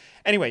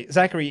 Anyway,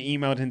 Zachary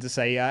emailed in to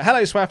say,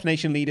 hello, SWAF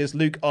Nation leaders,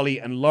 Luke,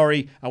 Ollie, and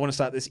Laurie. I want to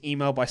start this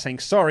email by saying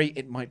sorry,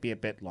 it might be a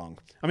bit long.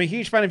 I'm a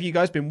huge fan of you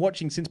guys, been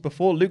watching since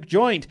before Luke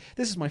joined.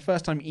 This is my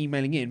first time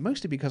emailing in,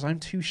 mostly because I'm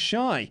too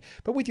shy.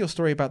 But with your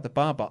story about the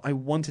barber, I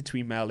wanted to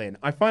email in.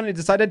 I finally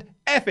decided,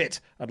 F it!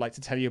 I'd like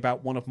to tell you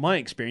about one of my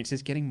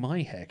experiences getting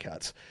my hair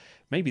cut.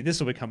 Maybe this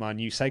will become our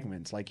new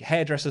segment, like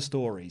hairdresser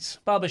stories.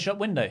 Barbershop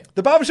window.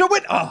 The barbershop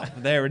window! Oh,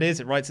 there it is.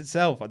 It writes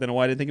itself. I don't know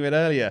why I didn't think of it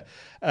earlier.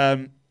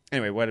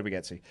 Anyway, where did we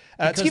get to?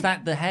 Because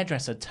the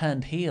hairdresser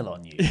turned heel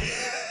on you.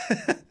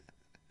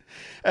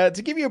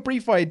 To give you a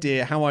brief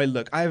idea how I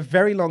look, I have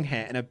very long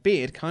hair and a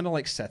beard, kind of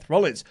like Seth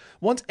Rollins.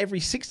 Once every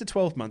 6 to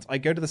 12 months, I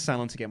go to the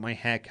salon to get my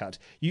hair cut,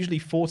 usually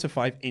 4 to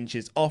 5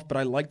 inches off, but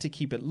I like to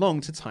keep it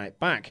long to tie it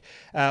back.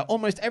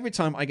 Almost every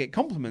time I get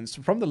compliments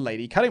from the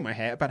lady cutting my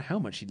hair about how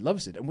much she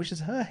loves it and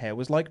wishes her hair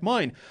was like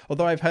mine.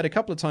 Although I've heard a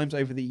couple of times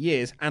over the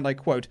years, and I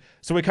quote,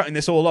 "So we're cutting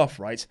this all off,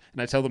 right?"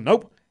 And I tell them,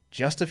 "Nope,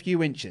 just a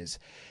few inches."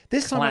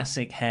 This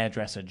Classic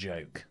hairdresser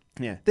joke.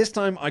 Yeah, this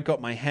time I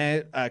got my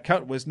hair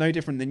cut was no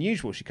different than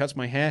usual. She cuts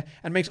my hair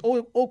and makes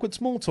awkward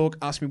small talk,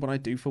 asks me what I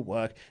do for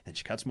work. Then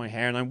she cuts my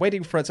hair and I'm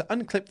waiting for her to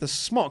unclip the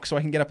smock so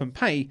I can get up and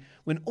pay,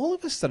 when all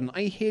of a sudden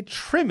I hear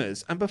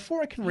trimmers, and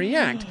before I can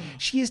react,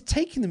 she is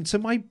taking them to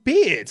my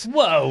beard.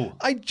 Whoa!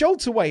 I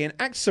jolt away and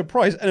act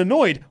surprised and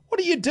annoyed. "What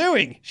are you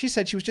doing?" She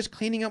said she was just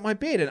cleaning up my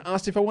beard and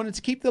asked if I wanted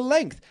to keep the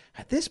length.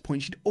 At this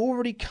point, she'd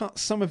already cut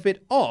some of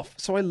it off,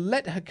 so I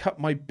let her cut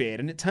my beard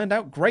and it turned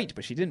out great,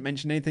 but she didn't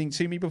mention anything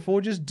to me before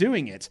just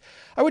doing it.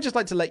 I would just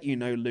like to let you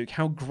know, Luke,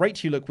 how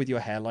great you look with your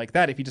hair like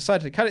that. If you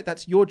decided to cut it,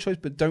 that's your choice,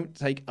 but don't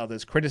take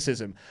others'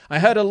 criticism. I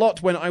heard a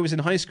lot when I was in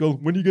high school,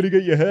 "When are you going to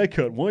get your hair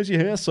cut? Why is your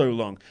hair so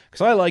long?"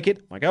 Because I like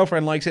it, my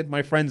girlfriend likes it,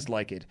 my friends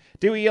like it.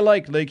 Do what you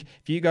like, Luke.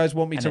 If you guys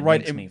want me to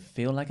write in... me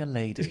feel like a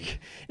lady.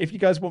 If you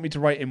guys want me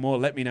to write in more,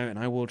 let me know and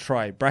I will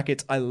try.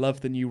 Brackets, I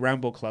love the new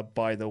Ramble Club,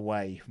 by the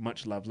way.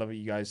 Much love. Love it,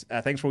 you guys.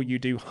 Thanks for all you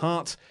do.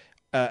 Heart,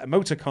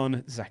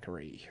 Emoticon,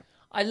 Zachary.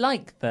 I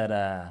like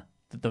that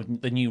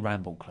the new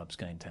Ramble Club's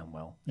going down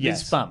well.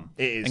 Yes, it's fun.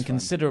 It is and fun.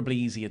 Considerably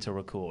easier to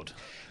record.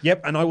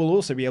 Yep, and I will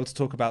also be able to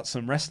talk about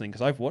some wrestling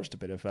because I've watched a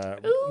bit of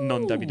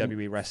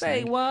non-WWE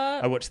wrestling. Say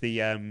what? I watched the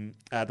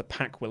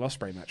Pac Will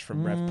Ospreay match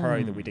from Rev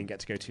Pro that we didn't get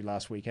to go to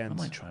last weekend. I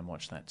might try and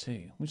watch that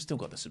too. We've still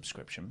got the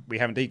subscription. We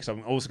haven't, because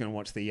I'm also going to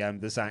watch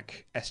the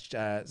Zack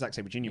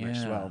Sabre Jr. match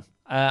as well.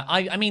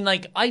 I mean,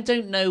 like, I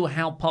don't know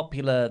how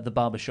popular the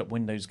barbershop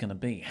window is going to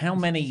be. How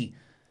many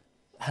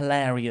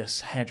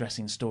hilarious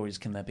hairdressing stories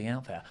can there be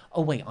out there?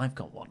 Oh, wait, I've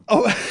got one.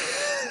 Oh,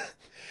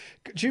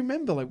 do you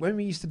remember, like, when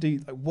we used to do,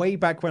 like, way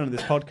back when on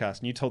this podcast,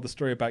 and you told the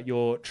story about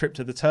your trip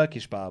to the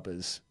Turkish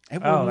barbers?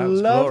 Everyone that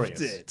was loved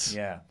glorious. it.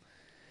 Yeah.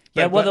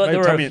 But, well, there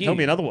were a few. Tell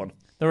me another one.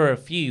 There were a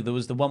few. There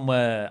was the one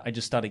where I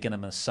just started getting a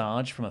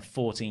massage from a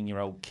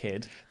 14-year-old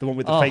kid. The one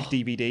with the fake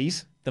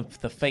DVDs?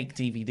 The fake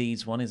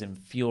DVDs one is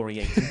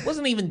infuriating. It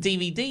wasn't even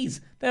DVDs.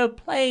 They were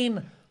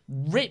plain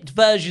ripped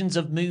versions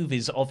of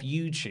movies off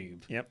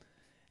YouTube. Yep.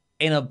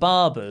 In a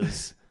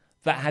barber's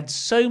that had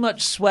so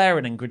much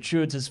swearing and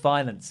gratuitous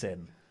violence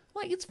in.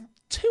 Like, it's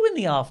 2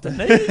 PM.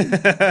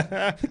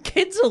 The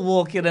kids are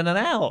walking in and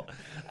out.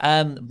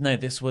 No,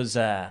 this was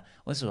a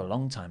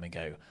long time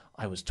ago.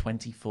 I was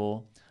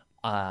 24.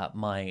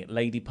 My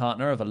lady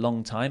partner of a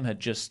long time had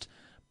just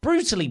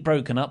brutally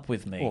broken up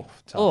with me.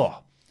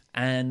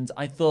 And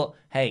I thought,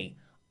 hey,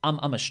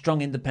 I'm a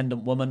strong,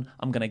 independent woman.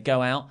 I'm going to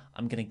go out.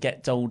 I'm going to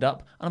get dolled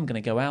up. And I'm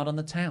going to go out on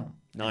the town.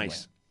 Nice.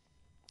 Anyway,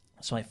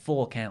 so I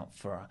fork out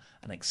for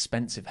an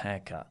expensive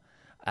haircut.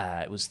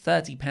 It was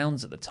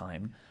 £30 at the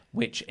time,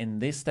 which in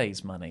this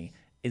day's money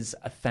is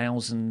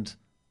 $1,000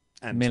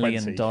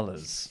 million.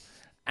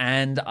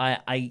 And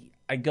I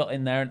got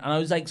in there and I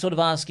was like sort of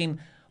asking,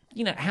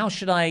 you know,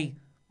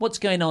 what's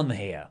going on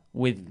here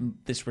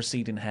with this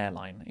receding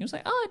hairline? He was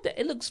like,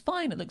 it looks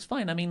fine. It looks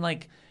fine. I mean,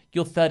 like,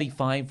 you're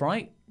 35,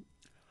 right?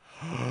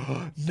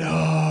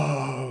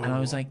 No. And I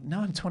was like, no,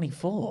 I'm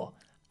 24.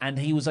 And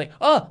he was like,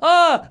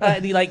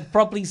 and he like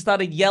properly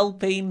started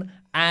yelping.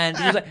 And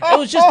he was like, it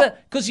was just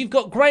because you've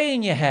got grey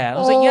in your hair. I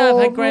was like, yeah,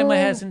 I've had grey in my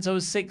hair since I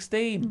was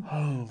 16.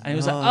 And he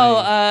was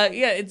like,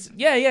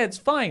 it's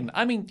fine.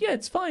 I mean, yeah,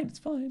 it's fine.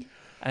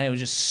 And it was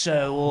just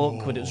so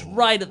awkward. It was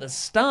right at the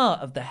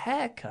start of the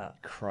haircut.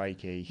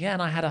 Crikey. Yeah,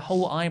 and I had a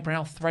whole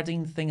eyebrow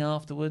threading thing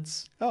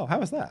afterwards. Oh, how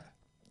was that?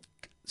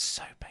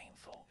 So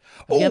painful.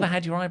 Have you ever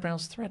had your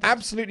eyebrows threaded?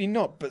 Absolutely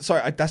not. But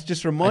sorry, that's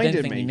just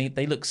reminded me.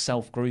 They look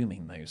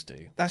self-grooming, those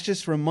do. That's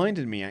just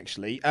reminded me,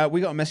 actually.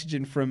 We got a message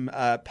in from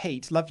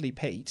Pete, lovely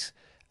Pete.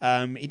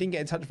 He didn't get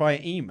in touch via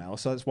email,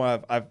 so that's why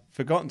I've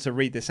forgotten to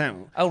read this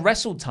out. Oh,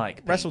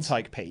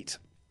 WrestleTyke Pete.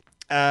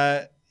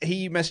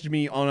 He messaged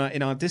me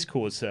in our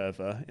Discord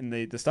server in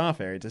the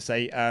staff area to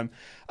say,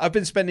 I've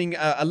been spending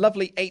a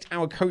lovely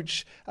 8-hour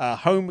coach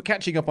home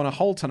catching up on a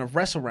whole ton of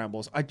Wrestle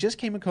Rambles. I just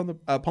came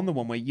upon the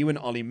one where you and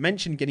Ollie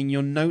mentioned getting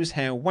your nose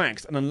hair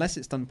waxed, and unless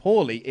it's done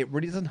poorly, it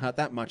really doesn't hurt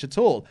that much at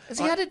all. Has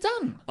he had it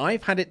done?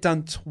 I've had it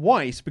done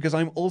twice because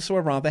I'm also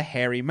a rather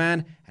hairy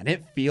man, and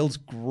it feels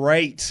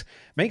great.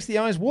 Makes the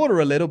eyes water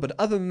a little, but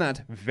other than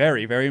that,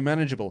 very, very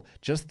manageable.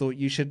 Just thought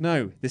you should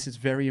know. This is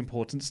very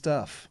important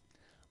stuff.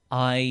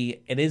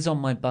 It is on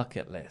my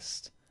bucket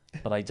list,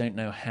 but I don't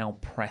know how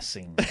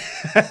pressing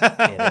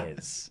it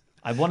is.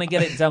 I want to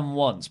get it done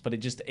once, but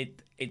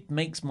it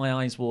makes my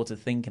eyes water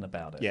thinking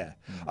about it. Yeah.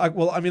 I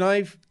don't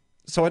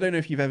know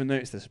if you've ever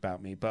noticed this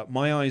about me, but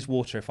my eyes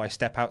water if I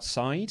step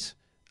outside.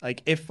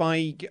 Like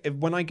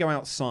when I go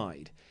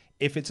outside,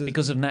 if it's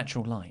because of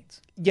natural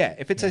light. Yeah,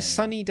 if it's a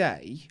sunny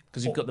day,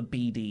 because you've got the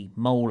beady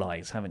mole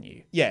eyes, haven't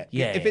you? Yeah.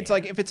 If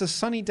it's a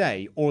sunny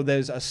day or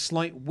there's a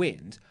slight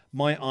wind,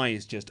 my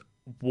eyes just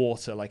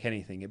water like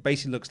anything. It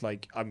basically looks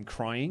like I'm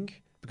crying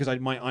because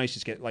my eyes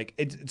just get like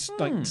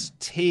like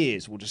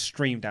tears will just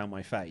stream down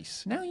my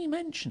face. Now you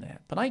mention it,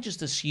 but I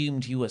just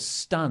assumed you were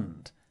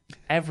stunned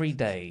every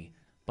day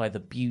by the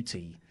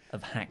beauty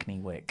of Hackney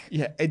Wick.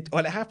 Yeah, it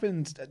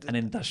happens. And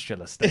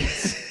industrial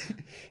estates.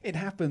 It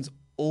happens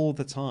all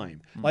the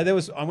time. Like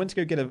I went to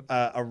go get a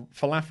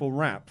falafel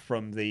wrap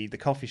from the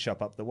coffee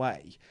shop up the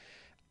way.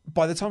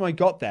 By the time I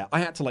got there, I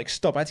had to like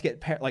stop. I had to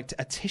get like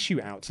a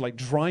tissue out to like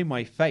dry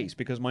my face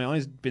because my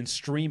eyes had been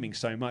streaming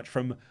so much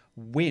from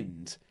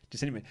wind.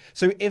 Just anyway.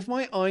 So if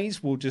my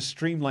eyes will just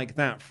stream like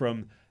that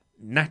from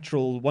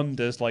natural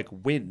wonders like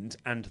wind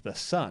and the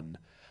sun,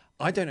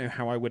 I don't know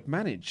how I would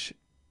manage.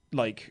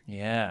 Like,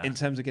 in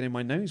terms of getting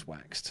my nose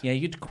waxed. Yeah,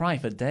 you'd cry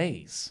for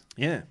days.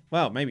 Yeah,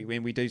 well, maybe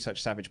when we do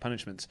such savage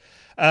punishments.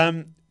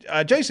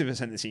 Joseph has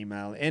sent this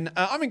email in.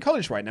 I'm in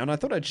college right now, and I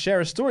thought I'd share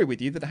a story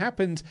with you that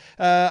happened.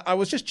 I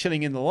was just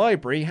chilling in the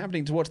library,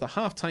 happening to watch the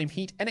Halftime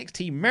Heat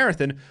NXT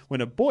Marathon,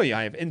 when a boy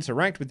I have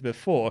interacted with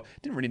before,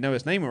 didn't really know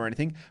his name or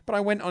anything, but I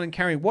went on and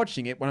carried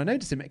watching it when I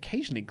noticed him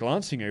occasionally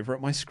glancing over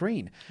at my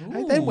screen. Ooh.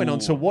 I then went on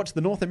to watch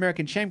the North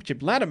American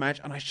Championship ladder match,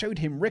 and I showed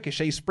him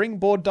Ricochet's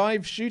springboard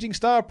dive shooting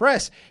star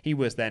press. He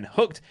was then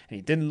hooked, and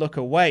he didn't look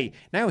away.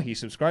 Now he's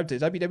subscribed to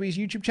WWE's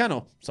YouTube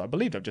channel, so I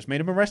believe I've just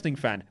made him a wrestling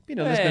fan. Been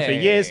a listener for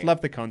years,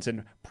 love the content.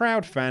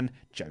 Proud fan,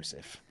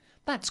 Joseph.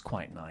 That's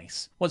quite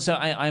nice. Well, so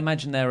I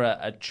imagine they're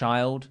a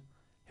child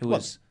who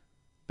has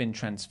been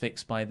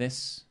transfixed by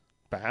this.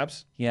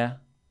 Perhaps. Yeah.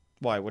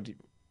 Why? What do you...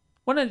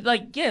 Well, no,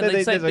 like, yeah.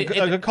 There's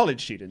a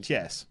college student,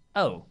 yes.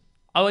 Oh,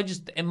 I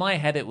just, in my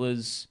head, it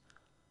was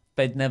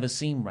they'd never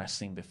seen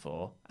wrestling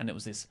before, and it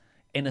was this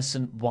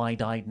innocent,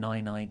 wide-eyed,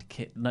 nine-eyed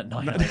kid.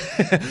 Nine-eyed.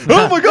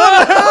 Oh my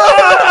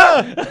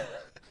God!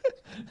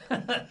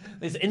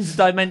 This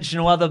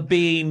interdimensional other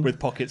being with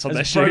pockets on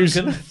their shoes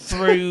shoes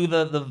through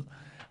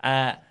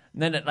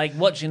then like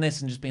watching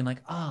this and just being like,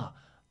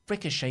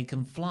 Ricochet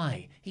can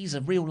fly. He's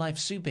a real life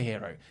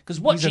superhero. Because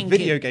watching he's a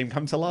video game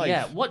come to life.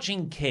 Yeah,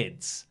 watching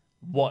kids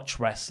watch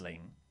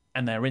wrestling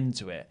and they're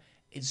into it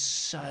is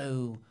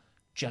so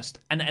just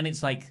and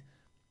it's like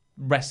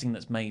wrestling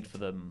that's made for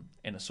them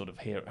in a sort of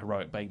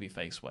heroic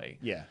babyface way.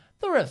 Yeah,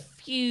 there are a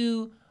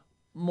few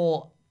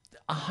more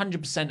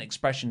 100%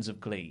 expressions of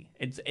glee.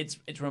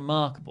 It's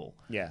remarkable.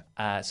 Yeah.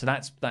 So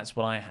that's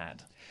what I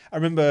had. I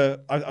remember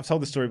I've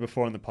told the story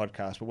before on the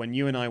podcast, but when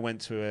you and I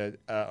went to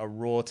a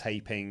Raw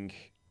taping,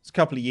 it's a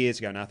couple of years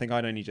ago now. I think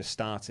I'd only just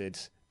started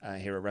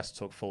here at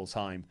Wrestle Talk full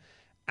time,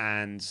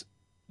 and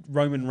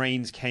Roman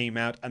Reigns came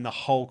out, and the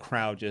whole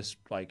crowd just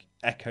like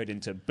echoed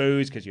into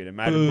boos because you'd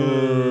imagine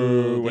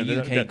boo when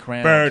the UK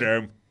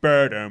crowd.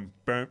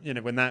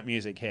 When that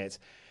music hit.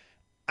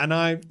 And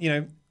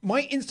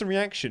my instant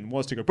reaction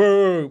was to go,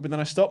 boo, but then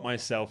I stopped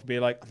myself and be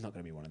like, I'm not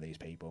going to be one of these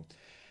people.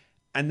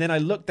 And then I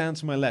looked down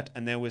to my left,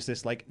 and there was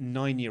this like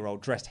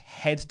 9-year-old dressed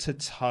head to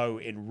toe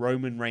in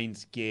Roman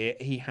Reigns gear.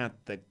 He had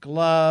the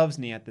gloves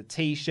and he had the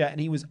t-shirt, and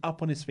he was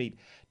up on his feet,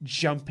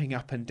 jumping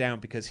up and down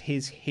because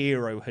his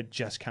hero had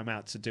just come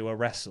out to do a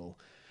wrestle.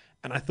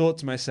 And I thought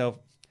to myself,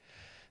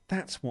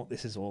 that's what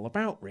this is all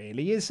about,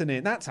 really, isn't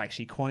it? That's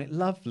actually quite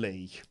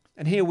lovely.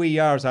 And here we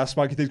are as our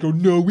spiky things go,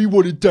 no, we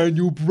wanted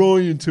Daniel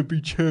Bryan to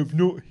be champ,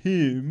 not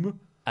him.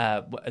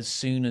 As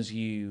soon as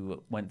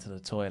you went to the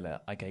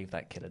toilet, I gave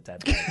that kid a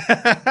dead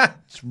leg.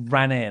 Just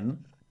ran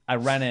in. I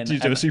ran in. Did you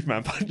do a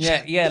Superman punch?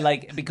 Yeah,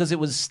 like, because it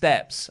was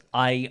steps,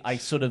 I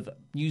sort of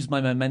used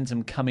my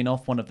momentum coming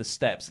off one of the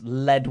steps,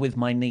 led with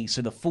my knee,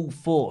 so the full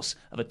force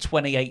of a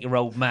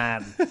 28-year-old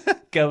man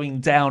going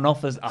down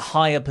off a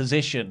higher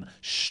position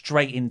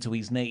straight into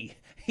his knee.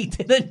 He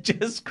didn't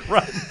just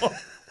crumble.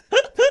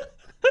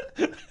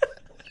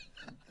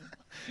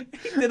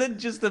 He didn't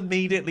just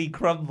immediately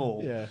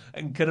crumble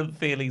and couldn't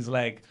feel his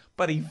leg,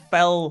 but he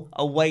fell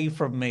away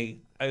from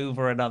me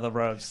over another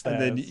row of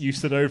stairs. And then you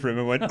stood over him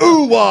and went,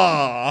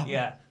 ooh-wah!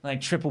 Yeah,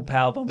 like triple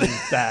powerbomb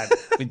his dad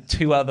with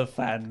two other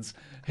fans,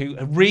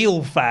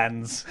 real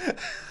fans.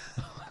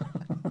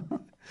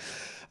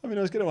 I mean,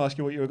 I was going to ask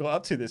you what you got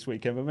up to this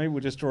weekend, but maybe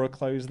we'll just draw a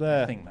close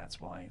there. I think that's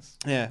wise.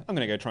 Yeah, I'm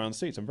going to go try on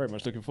suits. I'm very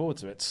much looking forward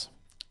to it.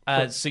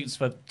 Suits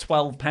for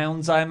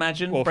 £12, I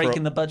imagine,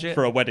 breaking the budget.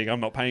 For a wedding,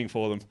 I'm not paying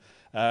for them.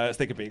 So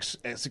they could be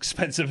as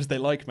expensive as they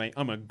like, mate.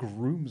 I'm a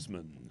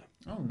groomsman.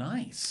 Oh,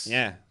 nice.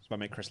 Yeah, that's why I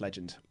make Chris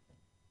Legend.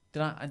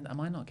 Am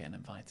I not getting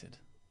invited?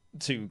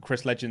 To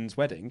Chris Legend's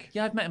wedding?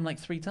 Yeah, I've met him like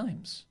 3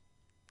 times.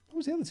 What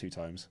was the other 2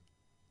 times?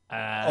 The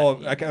other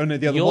one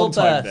time. Your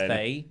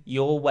birthday,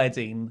 your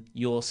wedding,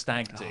 your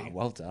stag do. Oh,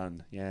 well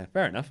done. Yeah,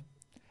 fair enough.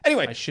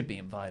 Anyway, I should be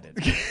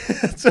invited.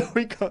 So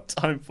we got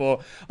time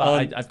for.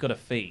 But I've got a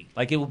fee.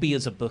 Like, it will be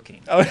as a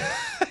booking. Oh,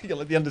 you're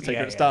like the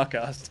Undertaker at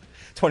Starcast.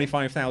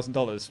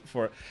 $25,000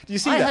 for it. Did you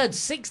see that? I heard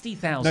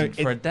 $60,000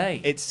 for a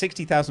day. It's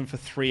 $60,000 for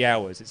 3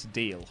 hours. It's a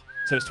deal.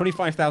 So it's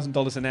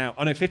 $25,000 an hour.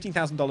 Oh no,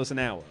 $15,000 an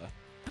hour.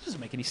 That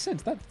doesn't make any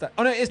sense. Oh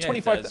no, it's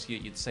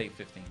 $25,000. You'd save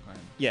 $15,000.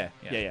 Yeah.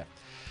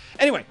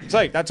 Anyway,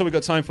 so that's all we've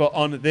got time for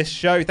on this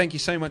show. Thank you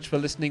so much for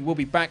listening. We'll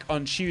be back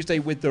on Tuesday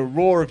with the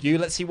Raw review.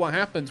 Let's see what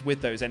happens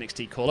with those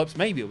NXT call-ups.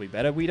 Maybe it'll be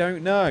better. We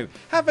don't know.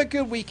 Have a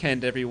good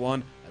weekend,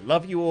 everyone. I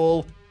love you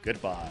all.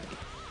 Goodbye.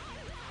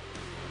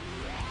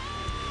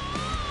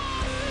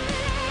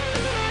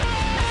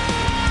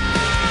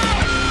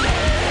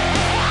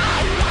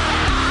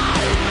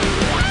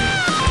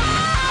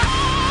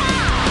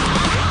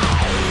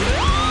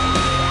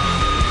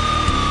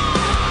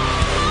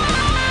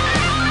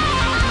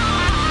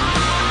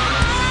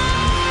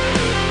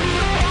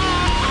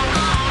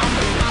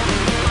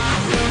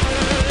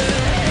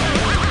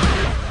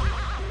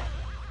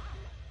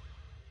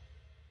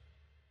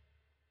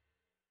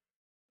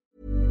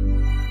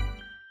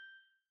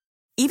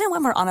 Even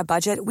when we're on a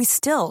budget, we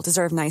still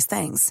deserve nice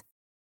things.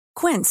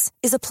 Quince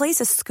is a place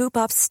to scoop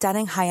up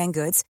stunning high-end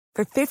goods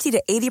for 50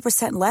 to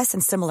 80% less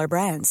than similar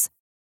brands.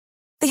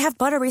 They have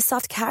buttery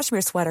soft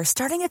cashmere sweaters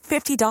starting at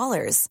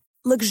 $50,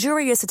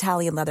 luxurious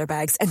Italian leather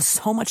bags, and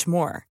so much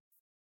more.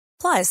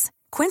 Plus,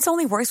 Quince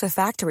only works with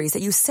factories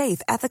that use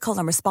safe, ethical,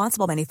 and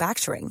responsible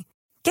manufacturing.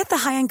 Get the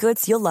high-end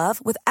goods you'll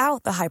love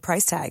without the high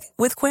price tag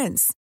with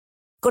Quince.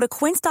 Go to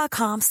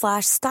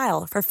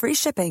quince.com/style for free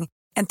shipping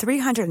and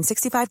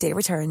 365-day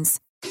returns.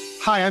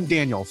 Hi, I'm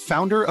Daniel,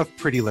 founder of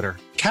Pretty Litter.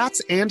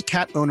 Cats and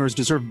cat owners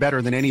deserve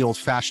better than any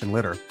old-fashioned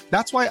litter.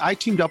 That's why I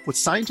teamed up with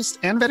scientists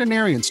and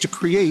veterinarians to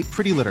create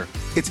Pretty Litter.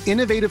 Its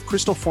innovative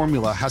crystal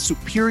formula has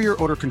superior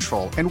odor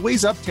control and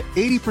weighs up to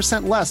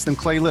 80% less than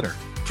clay litter.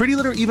 Pretty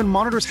Litter even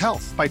monitors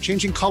health by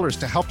changing colors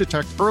to help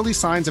detect early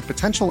signs of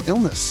potential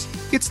illness.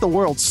 It's the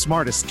world's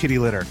smartest kitty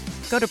litter.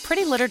 Go to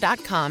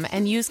prettylitter.com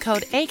and use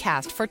code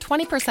ACAST for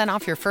 20%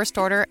 off your first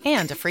order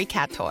and a free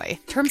cat toy.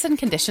 Terms and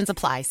conditions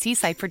apply. See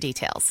site for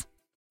details.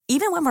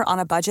 Even when we're on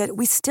a budget,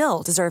 we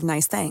still deserve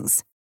nice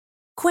things.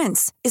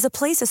 Quince is a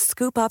place to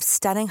scoop up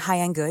stunning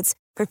high-end goods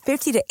for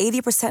 50 to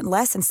 80%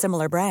 less than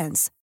similar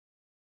brands.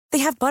 They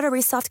have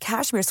buttery soft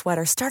cashmere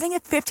sweaters starting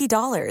at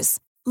 $50,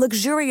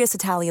 luxurious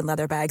Italian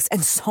leather bags,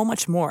 and so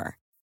much more.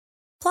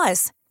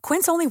 Plus,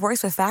 Quince only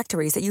works with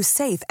factories that use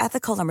safe,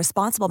 ethical, and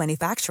responsible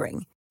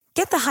manufacturing.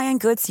 Get the high-end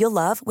goods you'll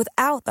love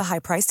without the high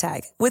price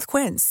tag with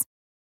Quince.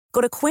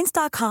 Go to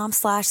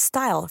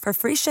quince.com/style for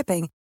free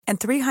shipping and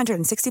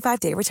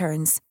 365-day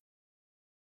returns.